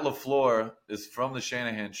 Matt LaFleur is from the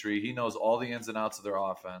Shanahan tree. He knows all the ins and outs of their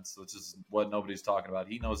offense, which is what nobody's talking about.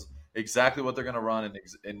 He knows exactly what they're going to run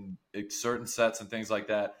in certain sets and things like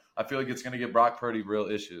that. I feel like it's going to give Brock Purdy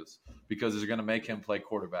real issues because they're going to make him play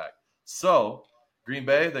quarterback. So, Green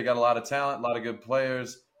Bay, they got a lot of talent, a lot of good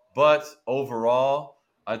players. But overall,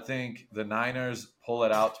 I think the Niners pull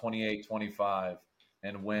it out 28-25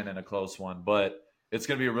 and win in a close one. But it's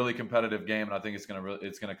going to be a really competitive game, and I think it's going to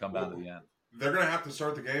come down to the end. They're going to have to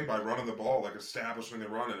start the game by running the ball, like establishing the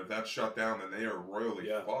run, and if that's shut down, then they are royally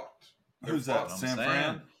fucked. Who's that? San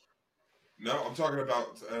Fran? No, I'm talking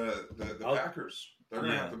about the Packers. They're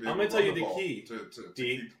going to have to be. I'm going to tell you the key.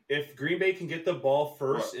 If Green Bay can get the ball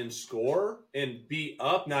first and score and be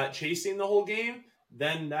up, not chasing the whole game,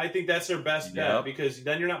 then I think that's their best bet because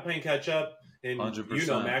then you're not playing catch up. And 100%. You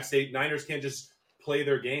know, Max, Niners can't just play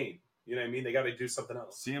their game. You know what I mean? They got to do something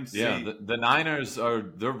else. CMC. Yeah, the Niners are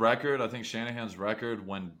their record. I think Shanahan's record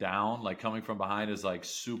when down, like coming from behind, is like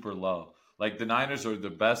super low. Like the Niners are the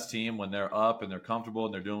best team when they're up and they're comfortable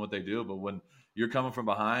and they're doing what they do. But when you're coming from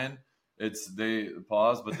behind, they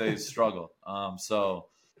struggle. So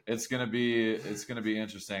it's gonna be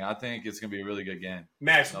interesting. I think it's gonna be a really good game.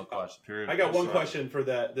 Max, no question. Period. I got one question for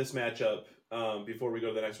this matchup before we go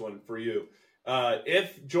to the next one for you.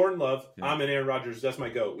 If Jordan Love, I'm an Aaron Rodgers, that's my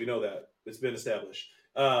GOAT. We know that. It's been established.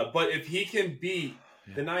 But if he can beat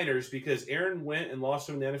the Niners, because Aaron went and lost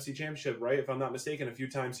to him in the NFC Championship, right? If I'm not mistaken, a few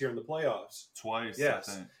times here in the playoffs. Twice, yes.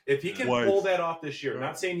 I think. If he can pull that off this year,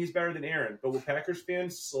 not saying he's better than Aaron, but will Packers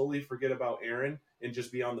fans slowly forget about Aaron and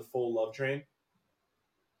just be on the full love train?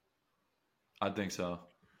 I think so.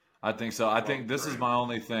 I think this is my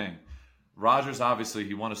only thing. Rodgers, obviously,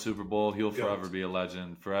 he won a Super Bowl. He'll forever be a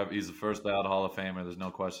legend. Forever, he's the first ballot Hall of Famer. There's no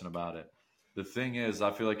question about it. The thing is,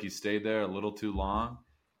 I feel like he stayed there a little too long,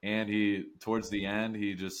 and towards the end,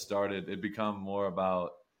 he just started. It become more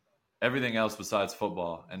about everything else besides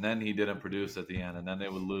football, and then he didn't produce at the end, and then they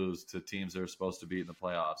would lose to teams they were supposed to beat in the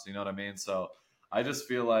playoffs. You know what I mean? So I just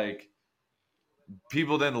feel like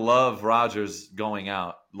people didn't love Rodgers going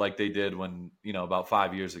out like they did when, about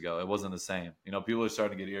 5 years ago. It wasn't the same. People are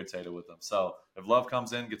starting to get irritated with him. So if Love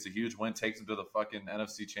comes in, gets a huge win, takes him to the fucking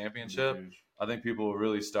NFC Championship, I think people will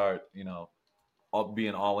really start,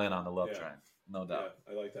 being all in on the Love train. No doubt.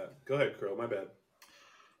 Yeah, I like that. Go ahead, Crow. My bad.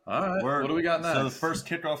 All right. What do we got next? So the first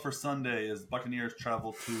kickoff for Sunday is Buccaneers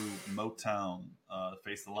travel to Motown to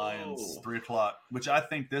face the Lions, 3 o'clock, which I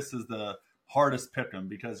think this is the hardest pick 'em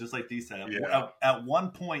because just like Dee said, at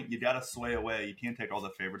one point you got to sway away. You can't take all the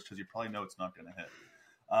favorites because you probably know it's not going to hit.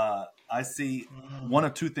 I see one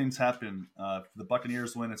of two things happen. If the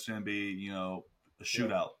Buccaneers win, it's going to be a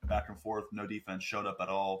shootout, back and forth, no defense showed up at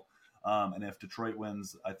all. And if Detroit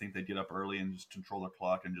wins, I think they get up early and just control their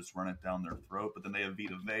clock and just run it down their throat. But then they have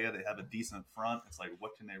Vita Vea. They have a decent front. It's like,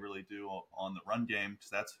 what can they really do on the run game? Because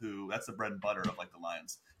that's the bread and butter of like the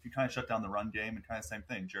Lions. If you kind of shut down the run game, and kind of same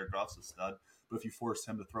thing. Jared Goff's a stud. But if you force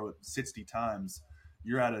him to throw it 60 times,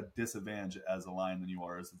 you're at a disadvantage as a Lion than you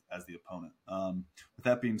are as the opponent. With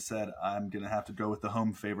that being said, I'm going to have to go with the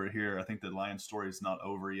home favorite here. I think the Lions story is not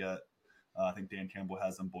over yet. I think Dan Campbell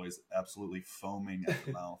has them boys absolutely foaming at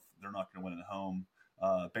the mouth. They're not going to win at home.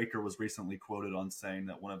 Baker was recently quoted on saying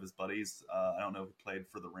that one of his buddies, I don't know who played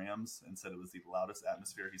for the Rams, and said it was the loudest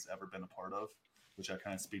atmosphere he's ever been a part of, which that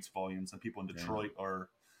kind of speaks volumes. And people in Detroit are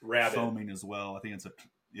foaming as well. I think it's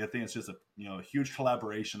just a huge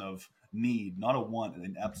collaboration of need, not a want,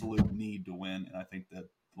 an absolute need to win. And I think that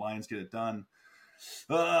the Lions get it done.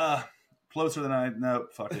 Closer than no,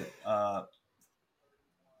 fuck it.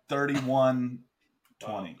 31-20.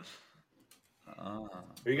 Are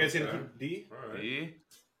you guys in D? All right. D?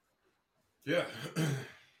 Yeah.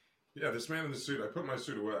 Yeah, this man in the suit, I put my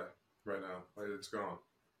suit away right now. It's gone.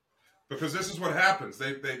 Because this is what happens.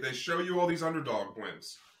 They show you all these underdog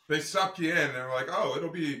wins. They suck you in, and they're like, oh, it'll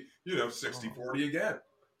be, 60-40 again.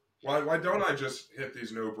 Why don't I just hit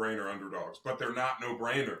these no-brainer underdogs? But they're not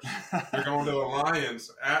no-brainers. They're going to the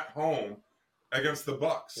Lions at home against the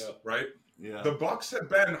Bucs, right? Yeah. The Bucs have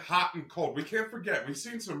been hot and cold. We can't forget. We've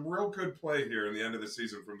seen some real good play here in the end of the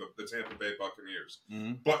season from the Tampa Bay Buccaneers.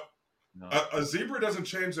 Mm-hmm. But a zebra doesn't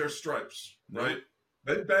change their stripes, right?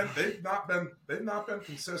 They've not been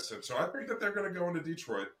consistent. So I think that they're going to go into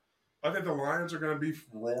Detroit. I think the Lions are going to be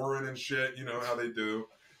roaring and shit. You know how they do.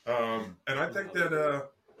 And I think that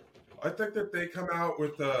they come out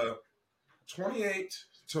with a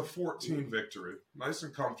 28-14 victory, nice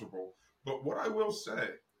and comfortable. But what I will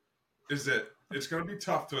say is that it's going to be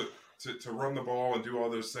tough to run the ball and do all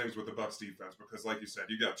those things with the Bucs defense because, like you said,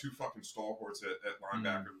 you got two fucking stalwarts at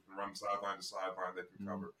linebacker who can run sideline to sideline. They can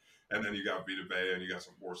cover, and then you got Vita Vea and you got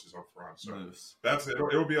some horses up front. So that's it.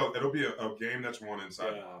 It'll be a game that's won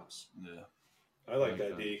inside the box. Yeah. I like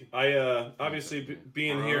that, D. I obviously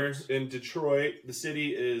being here in Detroit, the city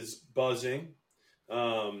is buzzing.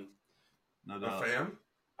 A fan?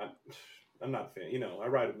 I'm not a fan. I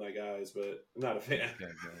ride with my guys, but I'm not a fan.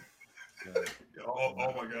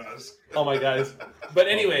 Oh my guys. Oh my guys. But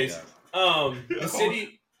anyways, the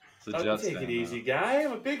city. Take it easy, guy.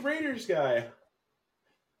 I'm a big Raiders guy.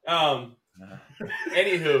 Anywho,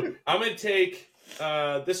 I'm gonna take.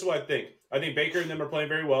 This is what I think. I think Baker and them are playing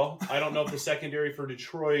very well. I don't know if the secondary for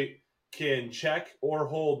Detroit can check or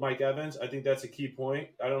hold Mike Evans. I think that's a key point.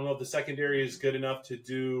 I don't know if the secondary is good enough to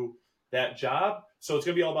do that job. So it's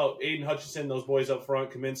going to be all about Aiden Hutchinson, those boys up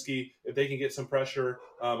front, Kaminsky, if they can get some pressure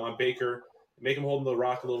on Baker, make him hold him to the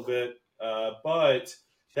rock a little bit. But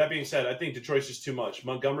that being said, I think Detroit's just too much.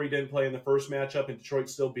 Montgomery didn't play in the first matchup, and Detroit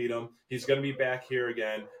still beat him. He's going to be back here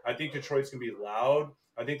again. I think Detroit's going to be loud.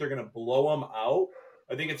 I think they're going to blow them out.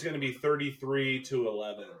 I think it's going to be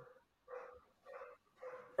 33-11.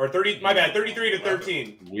 Or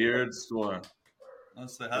 33-13. Weird score.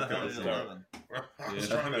 Let's say how the hell is 11? I was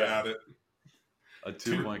trying to add it. A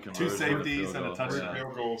 2-point conversion. 2 safeties and a touchdown. 3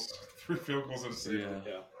 field goals and a safety.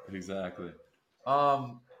 Yeah, exactly.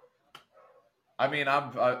 I mean,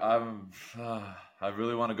 I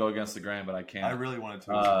really want to go against the grain, but I can't. I really wanted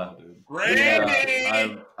to as well, dude.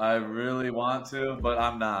 Granny! I really want to, but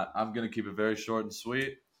I'm not. I'm going to keep it very short and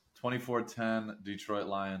sweet. 24-10, Detroit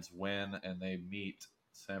Lions win, and they meet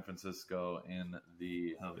San Francisco in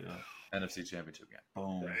the NFC Championship game.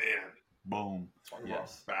 Boom. Man. Boom.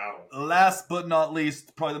 Yes. Battle. Last but not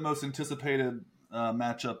least, probably the most anticipated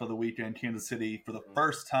matchup of the weekend, Kansas City for the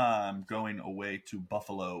first time going away to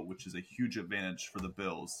Buffalo, which is a huge advantage for the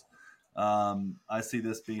Bills. I see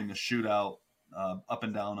this being a shootout up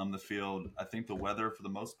and down on the field. I think the weather for the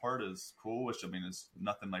most part is cool, which I mean is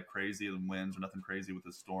nothing like crazy the winds or nothing crazy with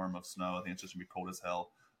the storm of snow. I think it's just gonna be cold as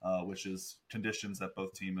hell, which is conditions that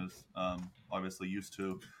both teams is obviously used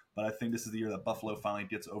to. But I think this is the year that Buffalo finally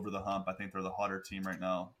gets over the hump. I think they're the hotter team right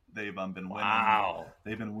now. They've been winning. Wow.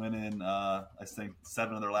 They've been winning, I think,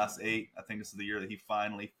 7 of their last 8. I think this is the year that he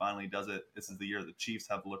finally does it. This is the year the Chiefs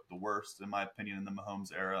have looked the worst, in my opinion, in the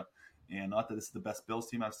Mahomes era. And not that this is the best Bills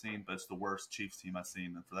team I've seen, but it's the worst Chiefs team I've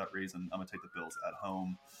seen. And for that reason, I'm going to take the Bills at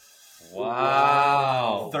home.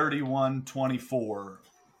 Wow. 31-24.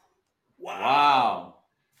 Wow.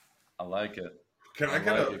 I like it. Can I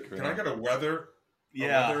get a weather?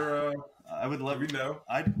 Yeah, I would love. Do we know?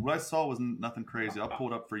 What I saw was nothing crazy. I'll pull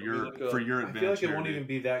it up for your advantage. I feel like it won't even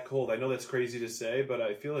be that cold. I know that's crazy to say, but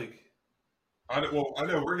I feel like. I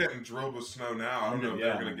know we're getting drilled with snow now. I don't know if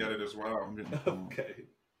they're going to get it as well. Okay.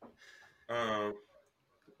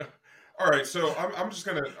 All right, so I'm just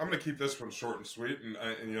gonna keep this one short and sweet, and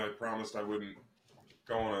I promised I wouldn't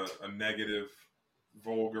go on a negative,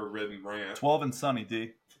 vulgar-ridden rant. 12 and sunny,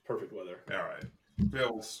 D. Perfect weather. All right,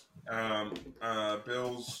 Bills.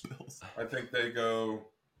 Bills. I think they go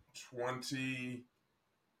 28-21.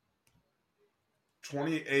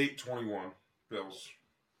 Bills.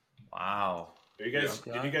 Wow. Are you guys?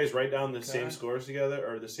 Okay. Did you guys write down the same scores together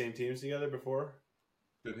or the same teams together before?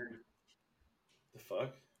 Did he? The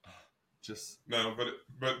fuck? Just No, but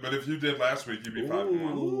if you did last week, you'd be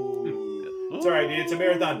 5-1. It's all right, dude. It's a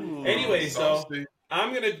marathon. Anyway, so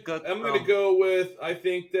I'm gonna go with. I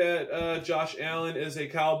think that Josh Allen is a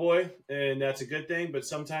cowboy, and that's a good thing. But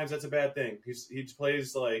sometimes that's a bad thing. He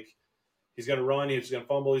plays like he's gonna run, he's gonna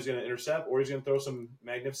fumble, he's gonna intercept, or he's gonna throw some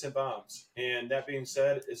magnificent bombs. And that being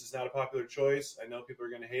said, this is not a popular choice. I know people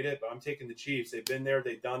are gonna hate it, but I'm taking the Chiefs. They've been there,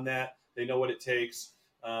 they've done that, they know what it takes.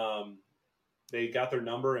 They got their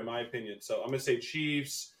number, in my opinion. So I'm gonna say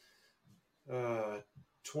Chiefs,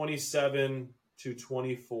 27-24.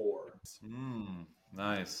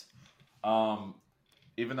 Nice.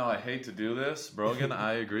 Even though I hate to do this, Brogan,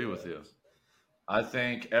 I agree with you. I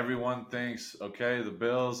think everyone thinks, okay, the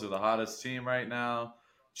Bills are the hottest team right now.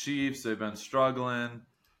 Chiefs, they've been struggling.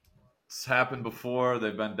 It's happened before.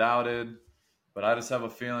 They've been doubted. But I just have a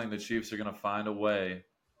feeling the Chiefs are going to find a way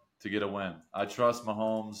to get a win. I trust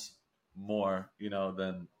Mahomes more,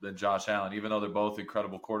 than Josh Allen, even though they're both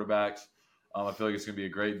incredible quarterbacks. I feel like it's going to be a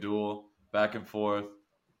great duel, back and forth.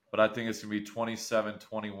 But I think it's going to be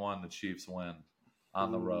 27-21, the Chiefs win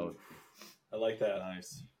on the road. I like that.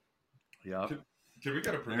 nice. Yeah. Can we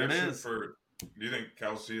get a prediction for? Do you think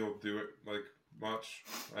Kelsey will do it much?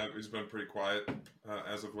 He's been pretty quiet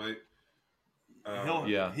as of late.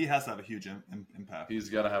 He has to have a huge impact. He's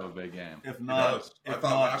got to have a big game. If not, I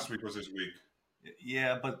thought last week was his week.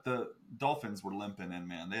 Yeah, but the Dolphins were limping in,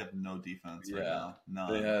 man. They have no defense right now.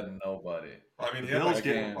 None. They had nobody. I mean, he had like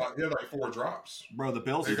 4 drops. Bro, the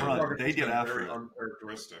Bills they get after it.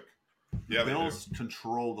 Uncharacteristic. The Bills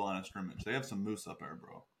control the line of scrimmage. They have some moose up there,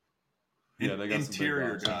 bro. Yeah, they got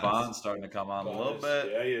interior some guys. Vaughn's starting to come on a little bit.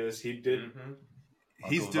 Yeah, he is. He did. Mm-hmm.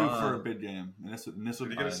 He's due for a big game. And this Did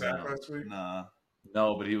he get a sack last week? Nah.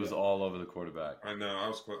 No, but he was all over the quarterback. I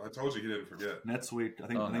know. I told you he didn't forget. Next week, I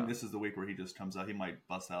think this is the week where he just comes out. He might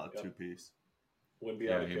bust out a 2-piece. Wouldn't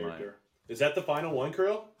be out of character. Might. Is that the final one,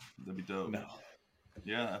 Krill? That'd be dope. No.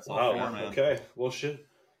 Yeah, that's wow, all 4, man. Okay. Well, shit.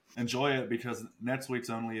 Enjoy it because next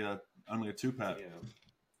week's only a 2-pack.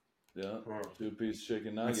 Yeah. 2-piece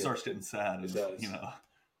chicken nugget. It starts getting sad. It does.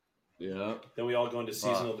 Yeah. Then we all go into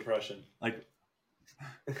seasonal depression.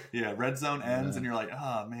 Yeah, red zone ends and you're like,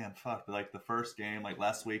 oh man, fuck. But the first game,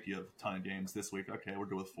 last week you have a ton of games. This week, okay, we're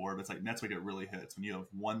good with 4. But it's next week it really hits when you have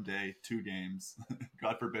one day, 2 games.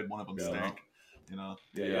 God forbid one of them stink. Yeah,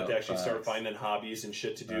 you have to actually start finding hobbies and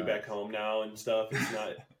shit to do back home now and stuff.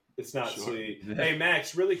 It's not sweet. Hey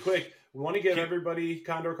Max, really quick, we want to give everybody,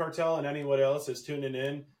 Condor Cartel and anyone else that's tuning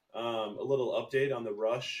in, a little update on the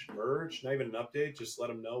Rush merge. Not even an update, just let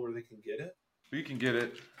them know where they can get it. You can get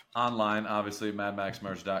it online, obviously,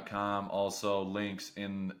 madmaxmerch.com. Also, links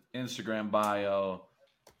in Instagram bio,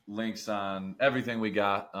 links on everything we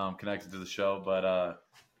got connected to the show. But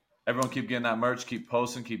everyone keep getting that merch. Keep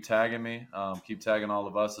posting. Keep tagging me. Keep tagging all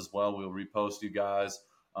of us as well. We'll repost you guys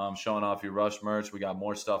showing off your Rush merch. We got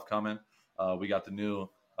more stuff coming. We got the new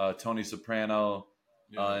Tony Soprano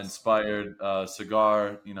inspired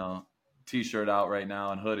cigar, T-shirt out right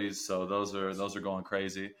now and hoodies. So those are going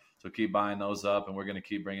crazy. So keep buying those up, and we're going to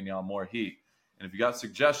keep bringing y'all more heat. And if you got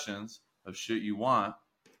suggestions of shit you want,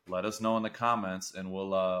 let us know in the comments, and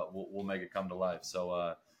we'll make it come to life.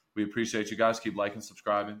 So we appreciate you guys. Keep liking,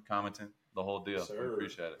 subscribing, commenting, the whole deal. Sir, we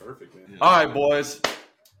appreciate it. Perfect, man. All right, boys.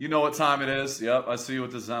 You know what time it is. Yep, I see you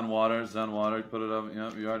with the Zen Water. Zen Water, put it up.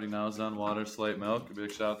 Yep, you already know Zen Water, Slate Milk. A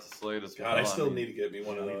big shout out to Slate as well. God, I still need to get me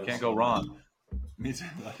one of those. Can't go wrong. Me too.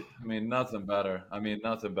 Nothing better.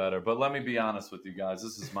 But let me be honest with you guys.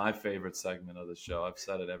 This is my favorite segment of the show. I've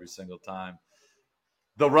said it every single time.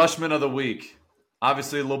 The Rushman of the Week.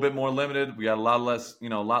 Obviously, a little bit more limited. We got a lot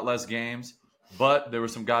less games. But there were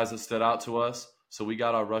some guys that stood out to us. So we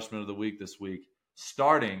got our Rushman of the Week this week.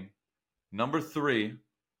 Starting number 3,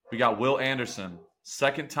 we got Will Anderson,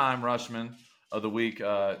 second-time Rushman of the Week.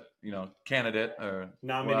 Candidate or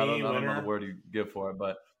nominee, I don't know the word you give for it,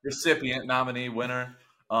 but recipient, nominee, winner.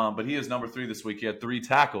 But he is number 3 this week. He had 3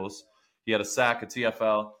 tackles. He had a sack, a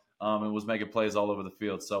TFL, and was making plays all over the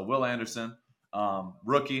field. So Will Anderson,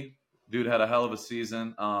 rookie, dude had a hell of a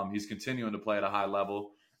season. He's continuing to play at a high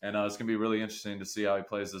level, and it's going to be really interesting to see how he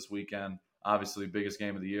plays this weekend. Obviously, biggest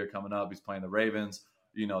game of the year coming up. He's playing the Ravens.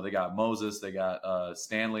 they got Moses, they got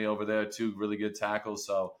Stanley over there, 2 really good tackles.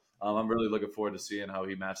 So I'm really looking forward to seeing how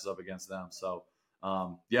he matches up against them. So,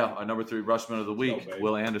 our number 3 rushman of the week,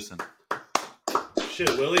 Will Anderson. Shit,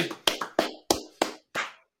 Willie.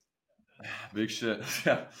 Big shit.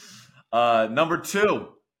 Yeah. Number 2.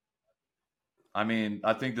 I mean,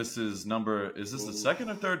 I think this is the second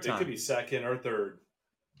or third time? It could be second or third.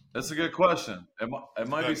 That's a good question. It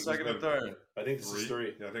might be second or third. I think this is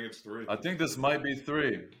 3. Yeah, I think it's 3. I think this might be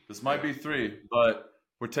 3. This might be 3, but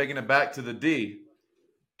we're taking it back to the D,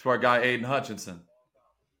 to our guy Aiden Hutchinson.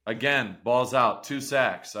 Again, balls out, 2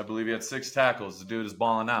 sacks. I believe he had 6 tackles. The dude is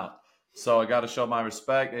balling out. So I got to show my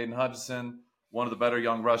respect. Aiden Hutchinson, one of the better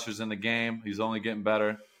young rushers in the game. He's only getting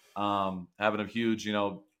better. Having a huge,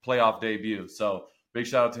 playoff debut. So big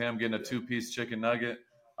shout out to him getting a 2-piece chicken nugget.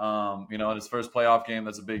 In his first playoff game,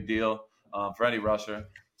 that's a big deal for any rusher.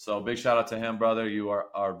 So big shout out to him, brother. You are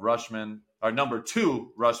our rushman, our number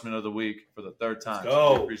 2 rushman of the week for the 3rd time.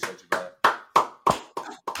 So we appreciate you, brother.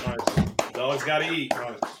 Nice. Always got to eat.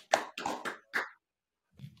 Nice.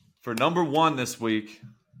 For number 1 this week,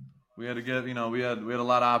 we had to get, we had a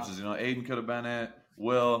lot of options. Aiden could have been it.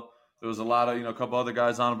 Will. There was a lot of, a couple other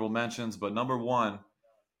guys honorable mentions, but number 1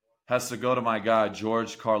 has to go to my guy,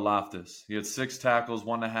 George Karlaftis. He had 6 tackles,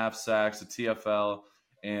 1.5 sacks, a TFL,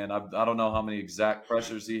 and I don't know how many exact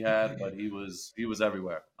pressures he had, but he was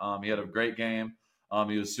everywhere. He had a great game.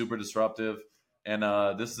 He was super disruptive. And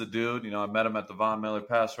this is a dude, I met him at the Von Miller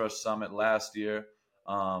Pass Rush Summit last year.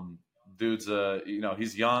 Dude's,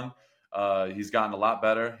 he's young. He's gotten a lot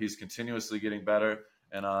better. He's continuously getting better.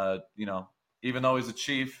 And, even though he's a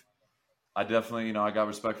Chief, I definitely, I got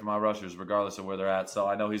respect for my rushers regardless of where they're at. So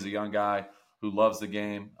I know he's a young guy who loves the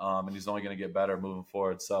game, and he's only going to get better moving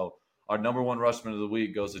forward. So our number 1 rushman of the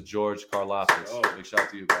week goes to George Karlaftis. Oh. Big shout out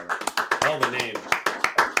to you, brother. Hell of a name.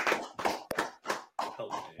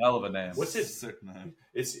 Hell of a name. What's his Sick name.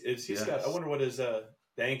 He's got, I wonder what his,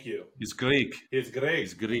 thank you. He's Greek. He's Greek.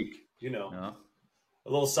 He's Greek. A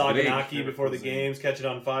little Saganaki before the games, catch it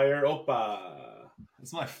on fire. Opa.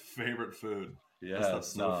 It's my favorite food. Yes,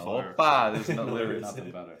 Opa. There's literally nothing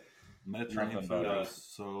better. Mediterranean food is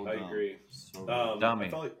so I agree. So dummy. I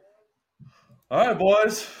felt like all right,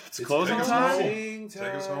 boys. It's closing time.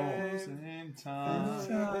 Take us home. Closing time.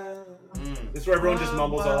 This is where everyone just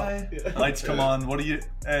mumbles off. Lights come on. What do you?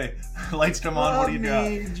 Hey, lights come on. What do you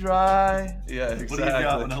got? Dry. Yeah, exactly. What do you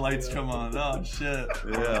got when the lights come on? Oh shit.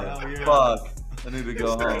 Yeah. Hell yeah. Fuck. I need to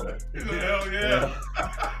go home. Hell yeah.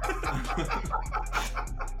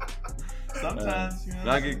 Sometimes,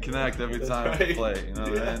 I can connect every time I play. You know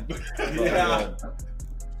what I mean? Yeah.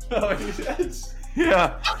 Oh, yes.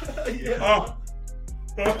 Yeah.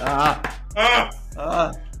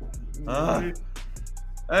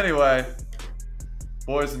 Anyway,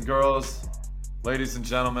 boys and girls, ladies and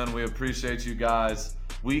gentlemen, we appreciate you guys.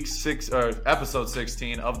 Episode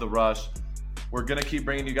 16 of The Rush. We're going to keep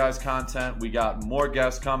bringing you guys content. We got more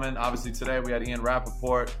guests coming. Obviously, today we had Ian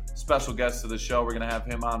Rapoport, special guest to the show. We're going to have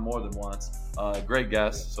him on more than once. Great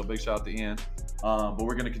guest, so big shout out to Ian. But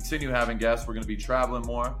we're going to continue having guests. We're going to be traveling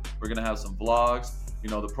more. We're going to have some vlogs.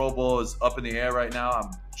 The Pro Bowl is up in the air right now.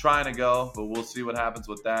 I'm trying to go, but we'll see what happens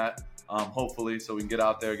with that, hopefully, so we can get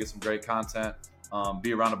out there, get some great content,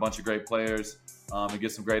 be around a bunch of great players, and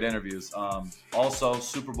get some great interviews. Also,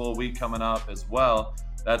 Super Bowl week coming up as well.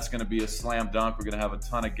 That's going to be a slam dunk. We're going to have a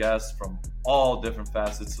ton of guests from all different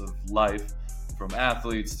facets of life, from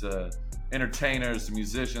athletes to entertainers to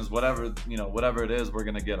musicians, whatever it is, we're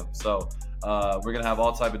going to get them. So we're going to have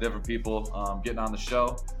all type of different people getting on the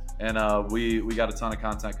show, and we got a ton of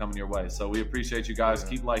content coming your way. So we appreciate you guys.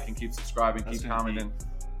 Keep liking, keep subscribing, keep commenting.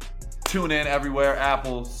 Tune in everywhere: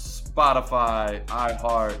 Apple, Spotify,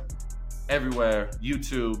 iHeart, everywhere,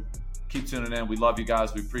 YouTube. Keep tuning in. We love you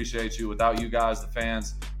guys. We appreciate you. Without you guys, the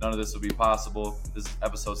fans, none of this would be possible. This is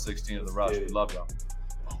episode 16 of The Rush. We love y'all.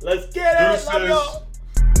 Let's get it. Love y'all.